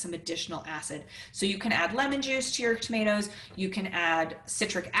addition of some additional acid. So you can add lemon juice to your tomatoes. You can add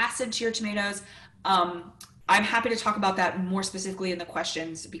citric acid to your tomatoes. I'm happy to talk about that more specifically in the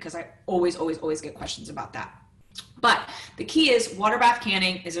questions, because I always get questions about that. But the key is water bath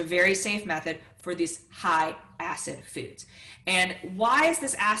canning is a very safe method for these high acid foods. And why is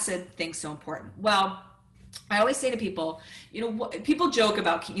this acid thing so important? Well, I always say to people, people joke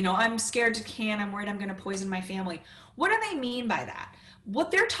about, I'm scared to can, I'm worried I'm going to poison my family. What do they mean by that?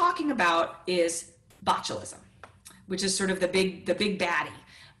 What they're talking about is botulism, which is sort of the big baddie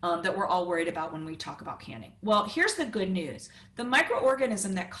that we're all worried about when we talk about canning. Well, here's the good news. The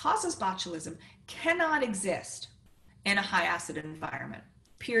microorganism that causes botulism cannot exist in a high acid environment.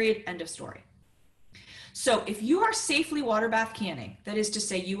 Period. End of story. So if you are safely water bath canning, that is to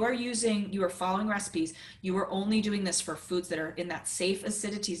say you are following recipes, you are only doing this for foods that are in that safe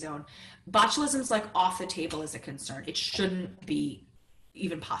acidity zone, botulism's like off the table as a concern. It shouldn't be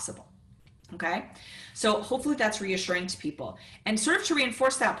even possible. Okay? So hopefully that's reassuring to people. And sort of to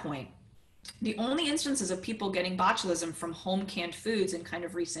reinforce that point, the only instances of people getting botulism from home canned foods in kind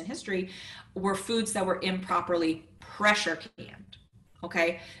of recent history were foods that were improperly pressure canned.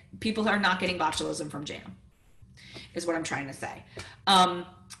 Okay, people are not getting botulism from jam, is what I'm trying to say.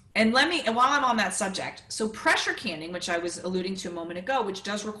 And while I'm on that subject, so pressure canning, which I was alluding to a moment ago, which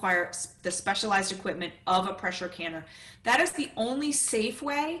does require the specialized equipment of a pressure canner, that is the only safe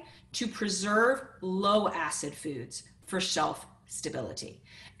way to preserve low acid foods for shelf stability.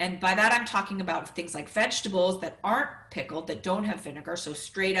 And by that, I'm talking about things like vegetables that aren't pickled, that don't have vinegar, so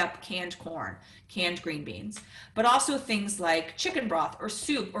straight up canned corn, canned green beans, but also things like chicken broth or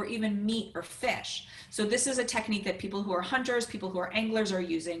soup or even meat or fish. So this is a technique that people who are hunters, people who are anglers are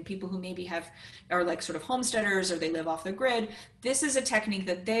using, people who maybe are like sort of homesteaders or they live off the grid. This is a technique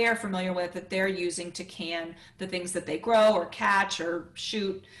that they are familiar with, that they're using to can the things that they grow or catch or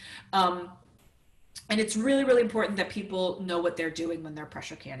shoot. And it's really, really important that people know what they're doing when they're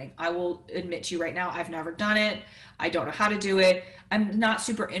pressure canning. I will admit to you right now, I've never done it. I don't know how to do it. I'm not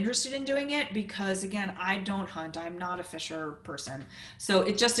super interested in doing it because, again, I don't hunt. I'm not a fisher person. So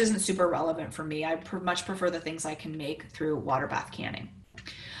it just isn't super relevant for me. I much prefer the things I can make through water bath canning.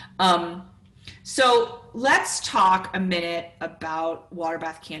 So let's talk a minute about water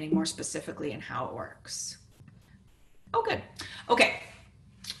bath canning more specifically and how it works. Oh, good. Okay.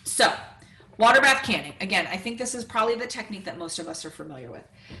 So water bath canning, again, I think this is probably the technique that most of us are familiar with.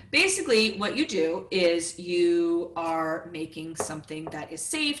 Basically, what you do is you are making something that is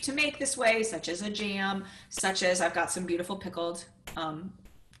safe to make this way, such as a jam, such as I've got some beautiful pickled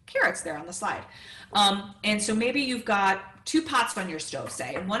carrots there on the slide. And so maybe you've got 2 pots on your stove,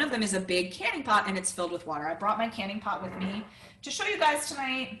 say, and one of them is a big canning pot and it's filled with water. I brought my canning pot with me to show you guys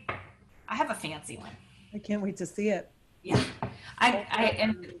tonight. I have a fancy one. I can't wait to see it. Yeah.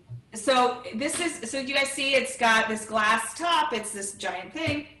 And so this is, so you guys see it's got this glass top. It's this giant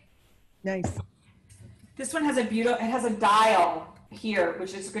thing. Nice. This one has a beautiful, it has a dial here,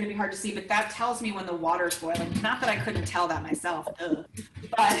 which is going to be hard to see, but that tells me when the water's boiling. Not that I couldn't tell that myself,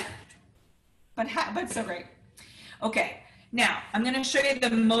 but so great. Okay, now I'm going to show you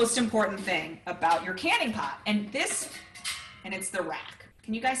the most important thing about your canning pot, and it's the rack.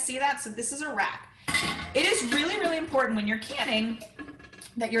 Can you guys see that? So this is a rack. It is really, really important when you're canning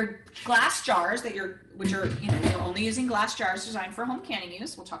that your glass jars you're only using glass jars designed for home canning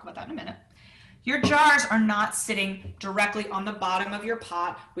use. We'll talk about that in a minute. Your jars are not sitting directly on the bottom of your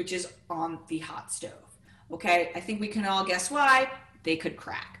pot, which is on the hot stove. Okay, I think we can all guess why. They could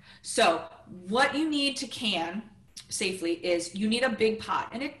crack. So what you need to can safely is you need a big pot,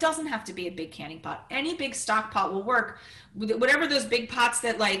 and it doesn't have to be a big canning pot. Any big stock pot will work. Whatever those big pots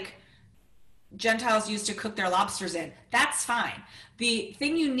that like Gentiles used to cook their lobsters in, that's fine. The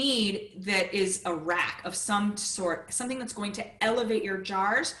thing you need that is a rack of some sort, something that's going to elevate your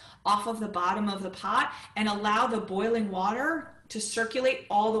jars off of the bottom of the pot and allow the boiling water to circulate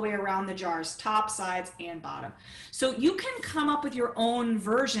all the way around the jars, top, sides, and bottom. So you can come up with your own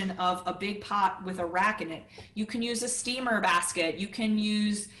version of a big pot with a rack in it. You can use a steamer basket. You can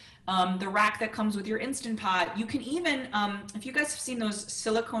use the rack that comes with your Instant Pot. You can even, if you guys have seen those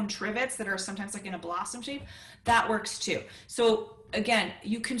silicone trivets that are sometimes like in a blossom shape, that works too. So again,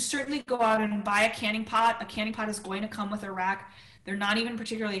 you can certainly go out and buy a canning pot. A canning pot is going to come with a rack. They're not even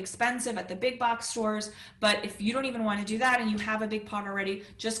particularly expensive at the big box stores, but if you don't even want to do that and you have a big pot already,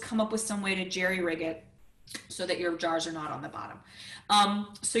 just come up with some way to jerry rig it so that your jars are not on the bottom.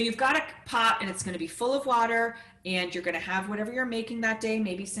 So you've got a pot and it's going to be full of water, and you're going to have whatever you're making that day,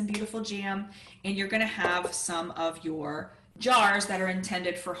 maybe some beautiful jam, and you're going to have some of your jars that are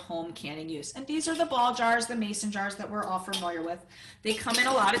intended for home canning use. And these are the ball jars, the mason jars that we're all familiar with. They come in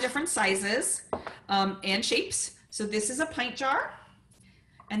a lot of different sizes and shapes. So this is a pint jar,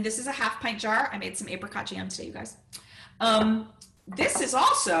 and this is a half pint jar. I made some apricot jam today, you guys. This is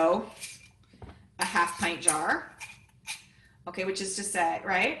also a half pint jar, okay, which is to say,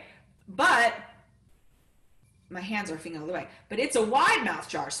 right? But my hands are fingering the way, but it's a wide mouth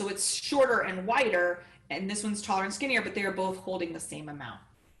jar, so it's shorter and wider, and this one's taller and skinnier, but they are both holding the same amount.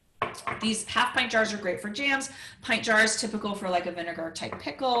 These half pint jars are great for jams. Pint jars typical for like a vinegar type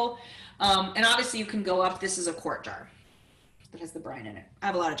pickle. And obviously you can go up. This is a quart jar that has the brine in it. I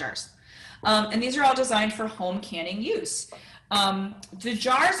have a lot of jars. And these are all designed for home canning use. The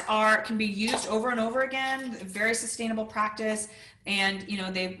jars can be used over and over again, very sustainable practice. And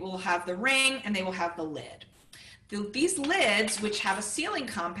they will have the ring and they will have the lid. These lids, which have a sealing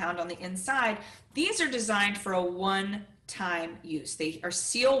compound on the inside, these are designed for a one-time use. They are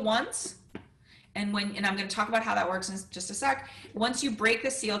seal once, and I'm going to talk about how that works in just a sec. Once you break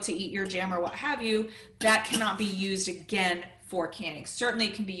the seal to eat your jam or what have you, that cannot be used again for canning. Certainly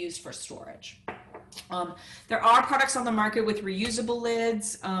it can be used for storage. There are products on the market with reusable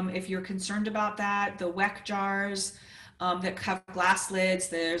lids. If you're concerned about that, the Weck jars that have glass lids.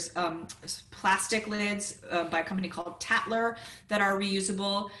 There's plastic lids by a company called Tatler that are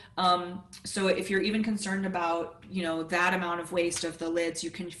reusable. So if you're even concerned about, that amount of waste of the lids,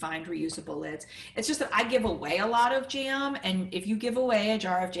 you can find reusable lids. It's just that I give away a lot of jam, and if you give away a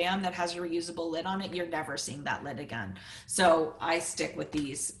jar of jam that has a reusable lid on it, you're never seeing that lid again. So I stick with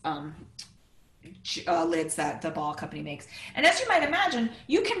these lids that the Ball company makes. And as you might imagine,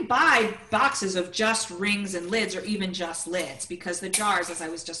 you can buy boxes of just rings and lids, or even just lids, because the jars, as I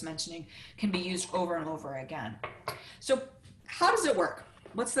was just mentioning, can be used over and over again. So how does it work?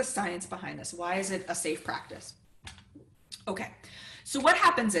 What's the science behind this? Why is it a safe practice? Okay, so what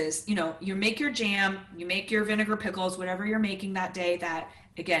happens is, you make your jam, you make your vinegar pickles, whatever you're making that day, that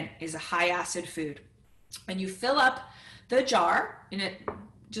again is a high acid food, and you fill up the jar in it.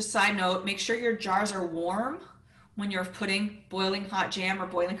 Just side note, make sure your jars are warm when you're putting boiling hot jam or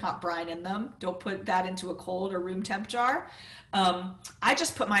boiling hot brine in them. Don't put that into a cold or room temp jar. I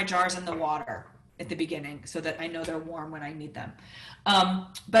just put my jars in the water at the beginning so that I know they're warm when I need them.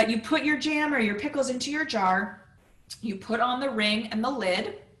 But you put your jam or your pickles into your jar, you put on the ring and the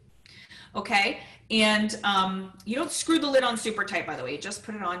lid, okay? And you don't screw the lid on super tight, by the way. You just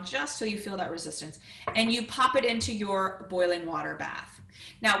put it on just so you feel that resistance. And you pop it into your boiling water bath.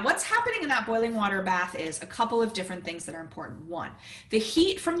 Now, what's happening in that boiling water bath is a couple of different things that are important. One, the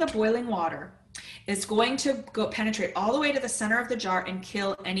heat from the boiling water It's going to go penetrate all the way to the center of the jar and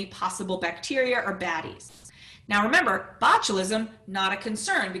kill any possible bacteria or baddies. Now remember, botulism, not a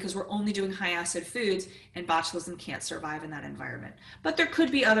concern because we're only doing high acid foods and botulism can't survive in that environment. But there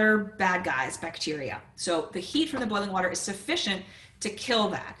could be other bad guys, bacteria. So the heat from the boiling water is sufficient to kill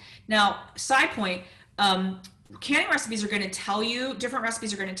that. Now, side point, canning recipes are going to tell you, different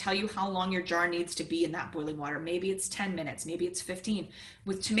recipes are going to tell you how long your jar needs to be in that boiling water. Maybe it's 10 minutes, maybe it's 15.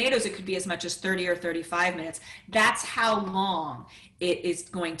 With tomatoes, it could be as much as 30 or 35 minutes. That's how long it is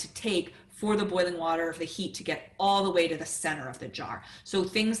going to take for the boiling water of the heat to get all the way to the center of the jar. So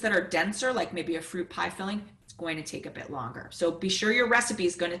things that are denser, like maybe a fruit pie filling, it's going to take a bit longer. So be sure your recipe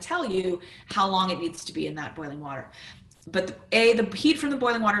is going to tell you how long it needs to be in that boiling water. But the heat from the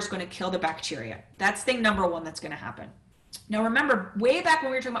boiling water is going to kill the bacteria. That's thing number one that's going to happen. Now remember, way back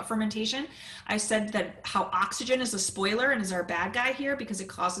when we were talking about fermentation, I said that how oxygen is a spoiler and is our bad guy here because it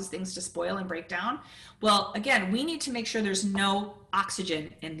causes things to spoil and break down. Well, again, we need to make sure there's no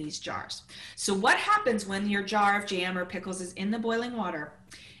oxygen in these jars. So what happens when your jar of jam or pickles is in the boiling water?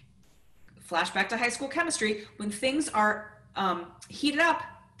 Flashback to high school chemistry, when things are heated up,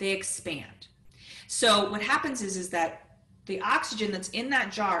 they expand. So what happens is that the oxygen that's in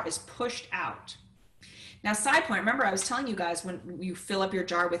that jar is pushed out. Now, side point, remember I was telling you guys when you fill up your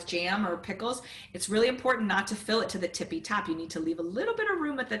jar with jam or pickles, it's really important not to fill it to the tippy top. You need to leave a little bit of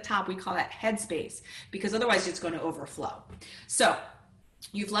room at the top. We call that headspace because otherwise it's going to overflow. So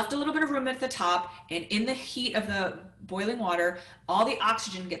you've left a little bit of room at the top, and in the heat of the boiling water, all the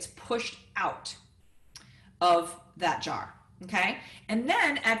oxygen gets pushed out of that jar. Okay, and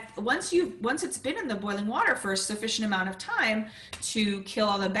then once it's been in the boiling water for a sufficient amount of time to kill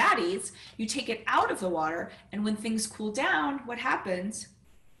all the baddies, you take it out of the water, and when things cool down, what happens?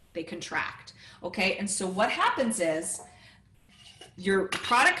 They contract. Okay, and so what happens is your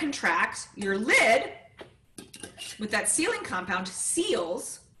product contracts, your lid with that sealing compound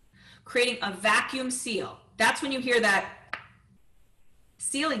seals, creating a vacuum seal. That's when you hear that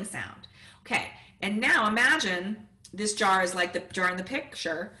sealing sound. Okay, and now imagine this jar is like the jar in the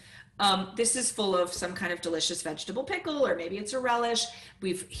picture. This is full of some kind of delicious vegetable pickle, or maybe it's a relish.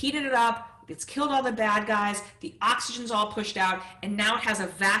 We've heated it up. It's killed all the bad guys. The oxygen's all pushed out, and now it has a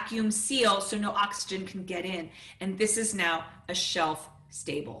vacuum seal so no oxygen can get in. And this is now a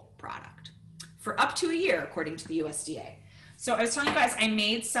shelf-stable product for up to a year, according to the USDA. So I was telling you guys, I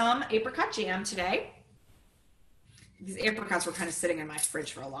made some apricot jam today. These apricots were kind of sitting in my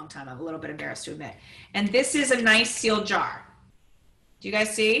fridge for a long time. I'm a little bit embarrassed to admit. And this is a nice sealed jar. Do you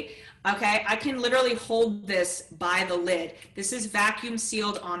guys see? Okay, I can literally hold this by the lid. This is vacuum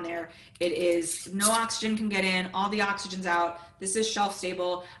sealed on there. It is, no oxygen can get in, all the oxygen's out. This is shelf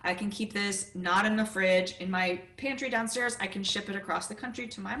stable. I can keep this not in the fridge, in my pantry downstairs. I can ship it across the country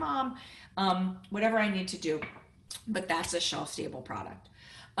to my mom, whatever I need to do. But that's a shelf stable product.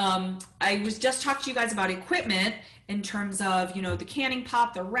 I was just talking to you guys about equipment in terms of, you know, the canning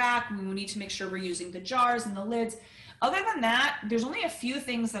pot, the rack. We need to make sure we're using the jars and the lids. Other than that, there's only a few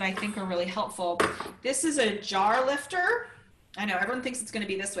things that I think are really helpful. This is a jar lifter. I know everyone thinks it's going to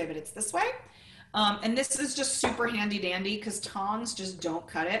be this way, but it's this way. And this is just super handy dandy because tongs just don't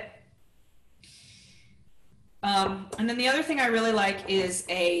cut it. And then the other thing I really like is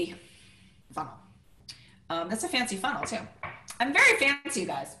a funnel. That's a fancy funnel too. I'm very fancy,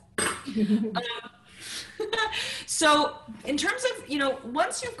 guys. So in terms of, you know,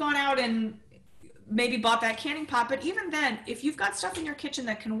 once you've gone out and maybe bought that canning pot, but even then, if you've got stuff in your kitchen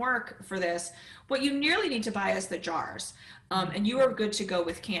that can work for this, what you nearly need to buy is the jars, and you are good to go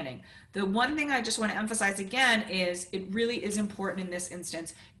with canning. The one thing I just want to emphasize again is it really is important in this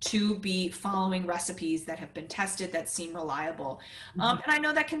instance to be following recipes that have been tested, that seem reliable. And I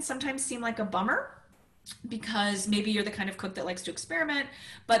know that can sometimes seem like a bummer, because maybe you're the kind of cook that likes to experiment,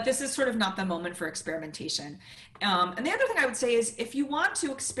 but this is sort of not the moment for experimentation. And the other thing I would say is if you want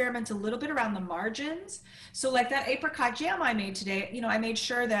to experiment a little bit around the margins, so like that apricot jam I made today, you know, I made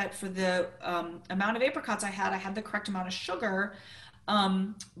sure that for the amount of apricots I had the correct amount of sugar,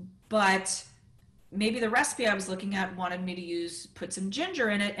 but maybe the recipe I was looking at wanted me to put some ginger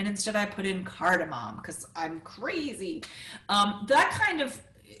in it, and instead I put in cardamom because I'm crazy. That kind of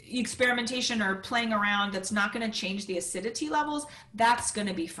experimentation or playing around that's not going to change the acidity levels, that's going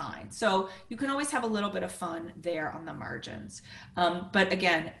to be fine. So you can always have a little bit of fun there on the margins. But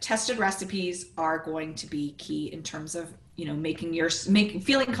again, tested recipes are going to be key in terms of, you know,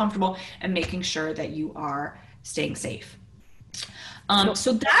 feeling comfortable and making sure that you are staying safe.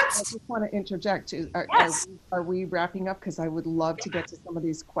 So that's. I just want to interject. Yes. Are we wrapping up? Because I would love to get to some of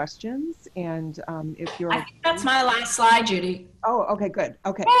these questions. And if you're. I think that's my last slide, Judy. Oh, okay, good.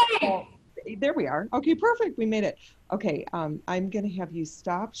 Okay. Well, There we are. Okay, perfect. We made it. Okay, I'm going to have you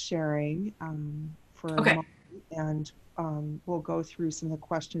stop sharing for a Okay. moment, and we'll go through some of the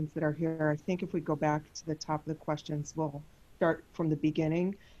questions that are here. I think if we go back to the top of the questions, we'll start from the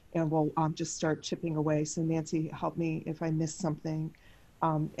beginning, and we'll just start chipping away. So Nancy, help me if I missed something.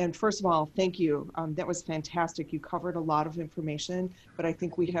 And first of all, thank you. That was fantastic. You covered a lot of information, but I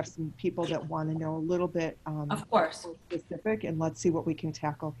think we have some people that want to know a little bit Of course. more specific, and let's see what we can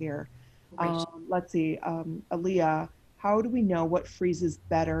tackle here. Great. Let's see, Aaliyah, how do we know what freezes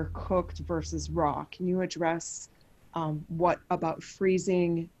better cooked versus raw? Can you address what about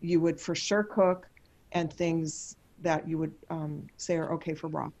freezing you would for sure cook and things that you would say are okay for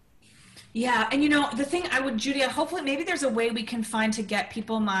raw? Yeah, and the thing I would, Julia, hopefully maybe there's a way we can find to get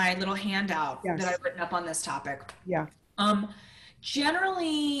people my little handout that Yes. I've written up on this topic. Yeah. Um,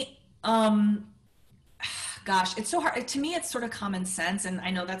 Generally, gosh, it's so hard. To me, it's sort of common sense, and I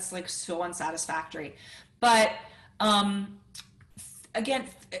know that's like so unsatisfactory. But um, again,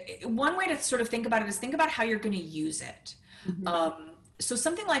 one way to sort of think about it is think about how you're going to use it. Mhm. So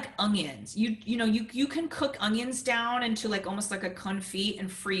something like onions, you can cook onions down into like almost like a confit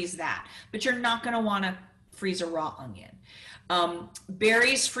and freeze that, but you're not going to want to freeze a raw onion.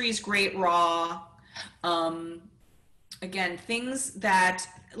 Berries freeze great raw. Um, Again, things that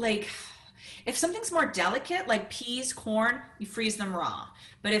like if something's more delicate like peas, corn, you freeze them raw.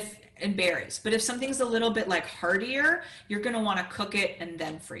 But if and berries, but if something's a little bit like hardier, you're going to want to cook it and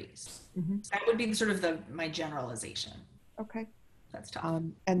then freeze. Mhm. That would be sort of my generalization. Okay. That's tough.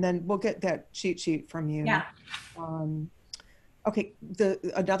 And then we'll get that cheat sheet from you. Yeah. Um, Okay,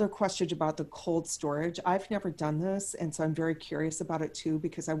 another question about the cold storage. I've never done this, and so I'm very curious about it too,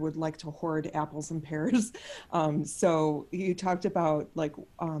 because I would like to hoard apples and pears. So you talked about like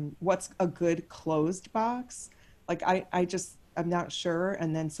what's a good closed box? Like I'm not sure.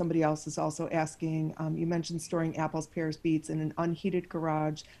 And then somebody else is also asking, you mentioned storing apples, pears, beets in an unheated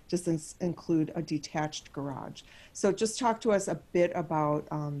garage. Does this include a detached garage? So just talk to us a bit about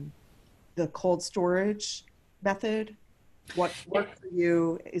the cold storage method. What worked for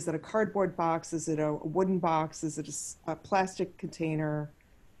you? Is it a cardboard box? Is it a wooden box? Is it a plastic container?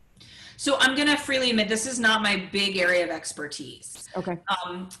 So I'm going to freely admit this is not my big area of expertise. Okay.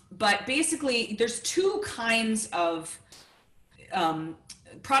 But basically, there's two kinds of um,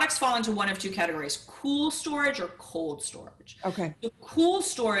 products fall into one of two categories: cool storage or cold storage. Okay. So cool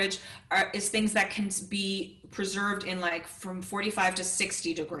storage is things that can be preserved in like from 45 to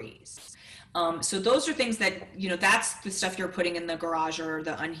 60 degrees. So those are things that, that's the stuff you're putting in the garage or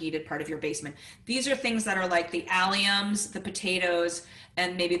the unheated part of your basement. These are things that are like the alliums, the potatoes,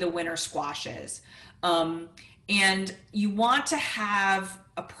 and maybe the winter squashes. And you want to have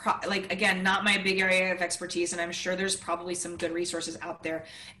like, again, not my big area of expertise, and I'm sure there's probably some good resources out there.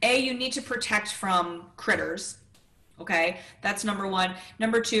 You need to protect from critters. Okay, that's number one.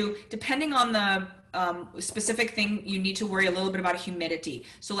 Number two, depending on the specific thing, you need to worry a little bit about humidity.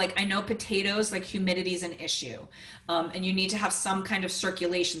 So like I know potatoes, like humidity is an issue, and you need to have some kind of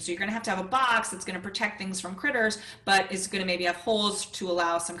circulation. So you're going to have a box that's going to protect things from critters, but is going to maybe have holes to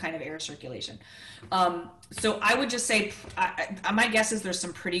allow some kind of air circulation. So I would just say, my guess is there's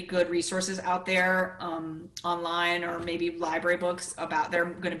some pretty good resources out there online, or maybe library books about. They're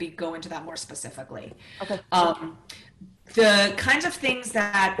going to go into that more specifically. Okay. The kinds of things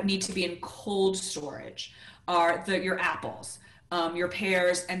that need to be in cold storage are your apples, your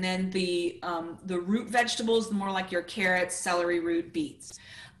pears, and then the root vegetables, more like your carrots, celery root, beets.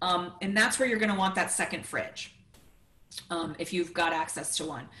 And that's where you're going to want that second fridge, if you've got access to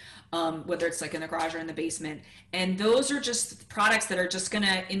one, whether it's like in the garage or in the basement. And those are just products that are just going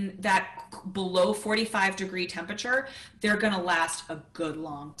to, in that below 45 degree temperature, they're going to last a good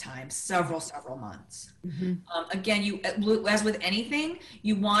long time, several months. Mm-hmm. Again, as with anything,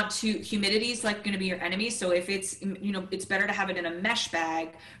 you want to, humidity is like going to be your enemy. So if it's, it's better to have it in a mesh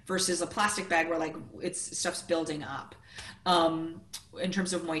bag versus a plastic bag where like stuff's building up in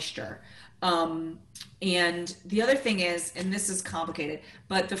terms of moisture. And the other thing is, and this is complicated,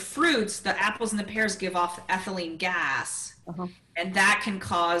 but the fruits, the apples and the pears, give off ethylene gas, and that can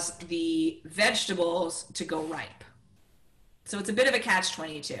cause the vegetables to go ripe. So it's a bit of a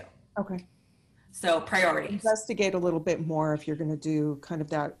catch-22. Okay. So priorities. Investigate a little bit more if you're going to do kind of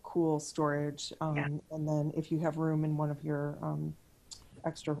that cool storage. And then if you have room in one of your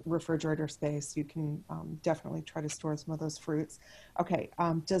extra refrigerator space, you can definitely try to store some of those fruits. Okay.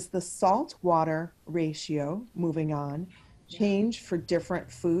 Does the salt water ratio, moving on, change for different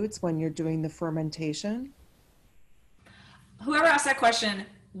foods when you're doing the fermentation? Whoever asked that question,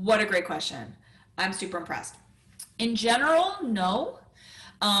 what a great question. I'm super impressed. In general, no.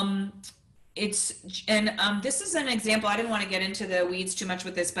 This is an example. I didn't want to get into the weeds too much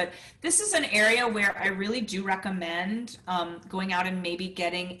with this, but this is an area where I really do recommend going out and maybe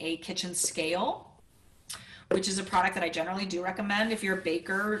getting a kitchen scale, which is a product that I generally do recommend. If you're a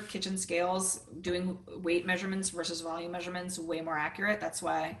baker, kitchen scales, doing weight measurements versus volume measurements, way more accurate. That's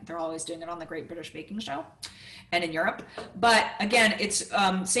why they're always doing it on the Great British Baking Show and in Europe. But again, it's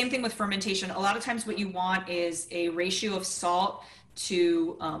same thing with fermentation. A lot of times what you want is a ratio of salt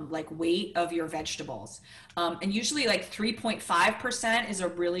to like weight of your vegetables. And usually like 3.5% is a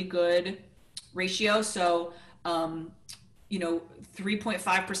really good ratio. So,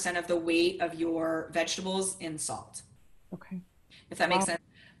 3.5% of the weight of your vegetables in salt. Okay. If that makes sense.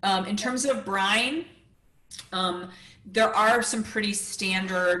 In terms of brine, there are some pretty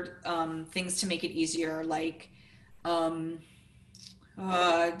standard things to make it easier. Like,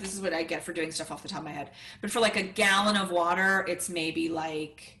 this is what I get for doing stuff off the top of my head. But for like a gallon of water, it's maybe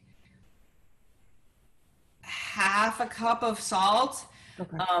like half a cup of salt.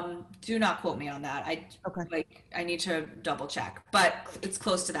 Okay. Do not quote me on that. I need to double check, but it's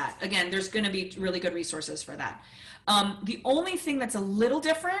close to that. Again, there's going to be really good resources for that. The only thing that's a little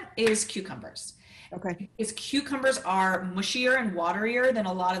different is cucumbers. Okay. Is cucumbers are mushier and waterier than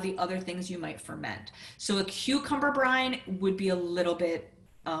a lot of the other things you might ferment. So a cucumber brine would be a little bit,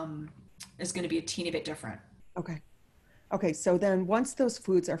 is going to be a teeny bit different. Okay. Okay. So then once those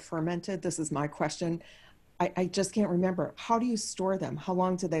foods are fermented, this is my question. I just can't remember. How do you store them? How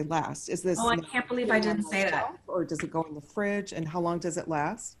long do they last? Is this? Oh, I can't believe I didn't say that. Or does it go in the fridge? And how long does it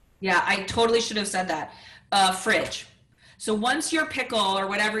last? Yeah, I totally should have said that. Fridge. So once your pickle or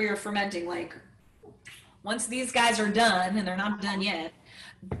whatever you're fermenting, like once these guys are done, and they're not done yet,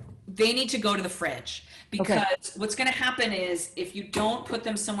 they need to go to the fridge. Because what's going to happen is if you don't put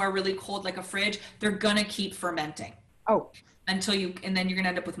them somewhere really cold like a fridge, they're going to keep fermenting. Oh. And then you're going to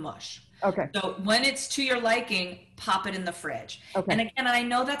end up with mush. Okay. So when it's to your liking, pop it in the fridge. Okay. And again, I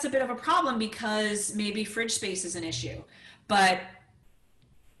know that's a bit of a problem because maybe fridge space is an issue, but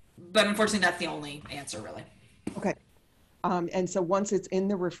unfortunately that's the only answer really. Okay. And so once it's in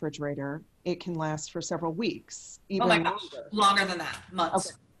the refrigerator, it can last for several weeks, even longer than that,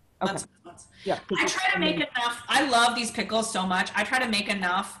 months. Okay. Months. Yeah. I try to make enough. I love these pickles so much. I try to make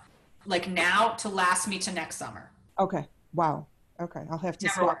enough like now to last me to next summer. Okay. Wow. Okay. I'll have to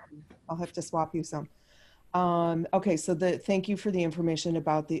swap you some. Okay. So thank you for the information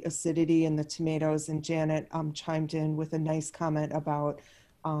about the acidity in the tomatoes, and Janet chimed in with a nice comment about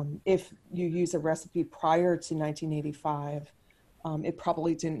if you use a recipe prior to 1985, it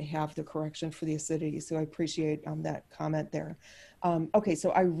probably didn't have the correction for the acidity. So I appreciate that comment there. Okay.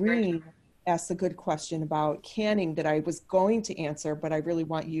 So Irene asked a good question about canning that I was going to answer, but I really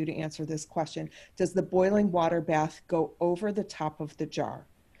want you to answer this question. Does the boiling water bath go over the top of the jar?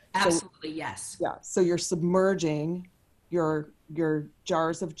 Absolutely, yes. Yeah, so you're submerging your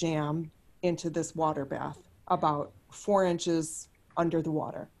jars of jam into this water bath about 4 inches under the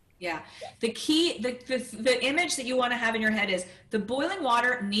water. Yeah. The key, the image that you want to have in your head is the boiling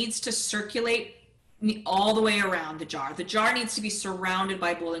water needs to circulate all the way around the jar. The jar needs to be surrounded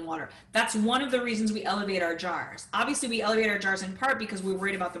by boiling water. That's one of the reasons we elevate our jars. Obviously, we elevate our jars in part because we're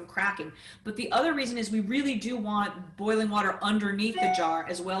worried about them cracking. But the other reason is we really do want boiling water underneath the jar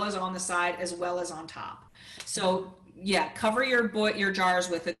as well as on the side as well as on top. So yeah, cover your jars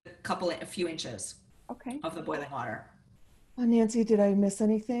with a few inches of the boiling water. Oh, Nancy, did I miss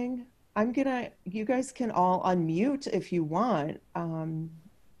anything? You guys can all unmute if you want.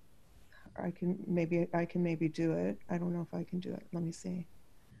 I can maybe do it. I don't know if I can do it. Let me see.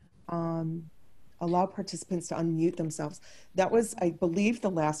 Allow participants to unmute themselves. That was, I believe, the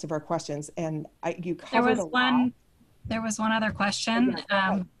last of our questions, and you covered a lot. There was one other question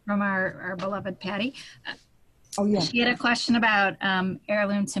from our beloved Patty. Oh yeah. She had a question about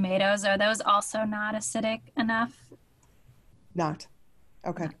heirloom tomatoes. Are those also not acidic enough? Not.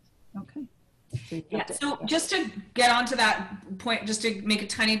 Okay. Okay. Yeah. So just to get onto that point, just to make a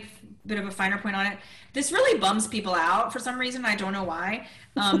tiny bit of a finer point on it, this really bums people out for some reason. I don't know why.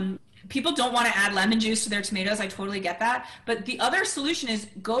 People don't want to add lemon juice to their tomatoes. I totally get that. But the other solution is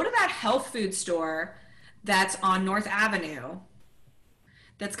go to that health food store that's on North Avenue.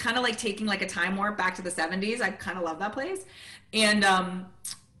 That's kind of like taking like a time warp back to the 70s. I kind of love that place. And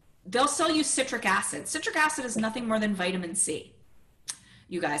they'll sell you citric acid. Citric acid is nothing more than vitamin C.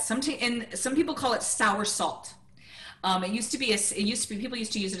 You guys, some people call it sour salt. People used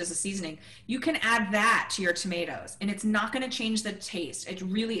to use it as a seasoning. You can add that to your tomatoes, and it's not going to change the taste. It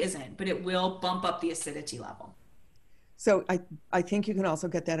really isn't, but it will bump up the acidity level. So I think you can also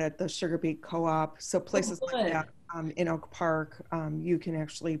get that at the Sugar Beet Co-op. So places like that. in Oak Park, you can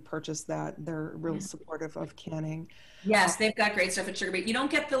actually purchase that. They're real supportive of canning. Yes, they've got great stuff at Sugar Beet. You don't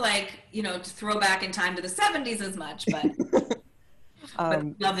get the like, to throw back in time to the 70s as much, but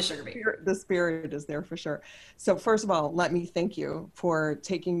love the Sugar Beet. The spirit is there for sure. So first of all, let me thank you for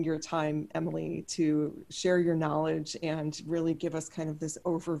taking your time, Emily, to share your knowledge and really give us kind of this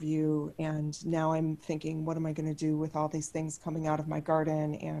overview. And now I'm thinking, what am I going to do with all these things coming out of my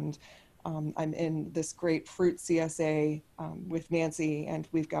garden? And I'm in this great fruit CSA with Nancy, and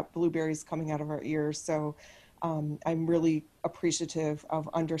we've got blueberries coming out of our ears. So I'm really appreciative of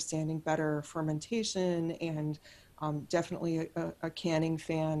understanding better fermentation, and definitely a canning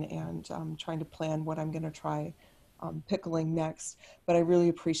fan, and trying to plan what I'm going to try pickling next. But I really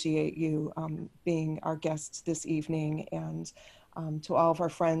appreciate you being our guest this evening, and to all of our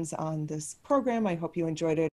friends on this program, I hope you enjoyed it.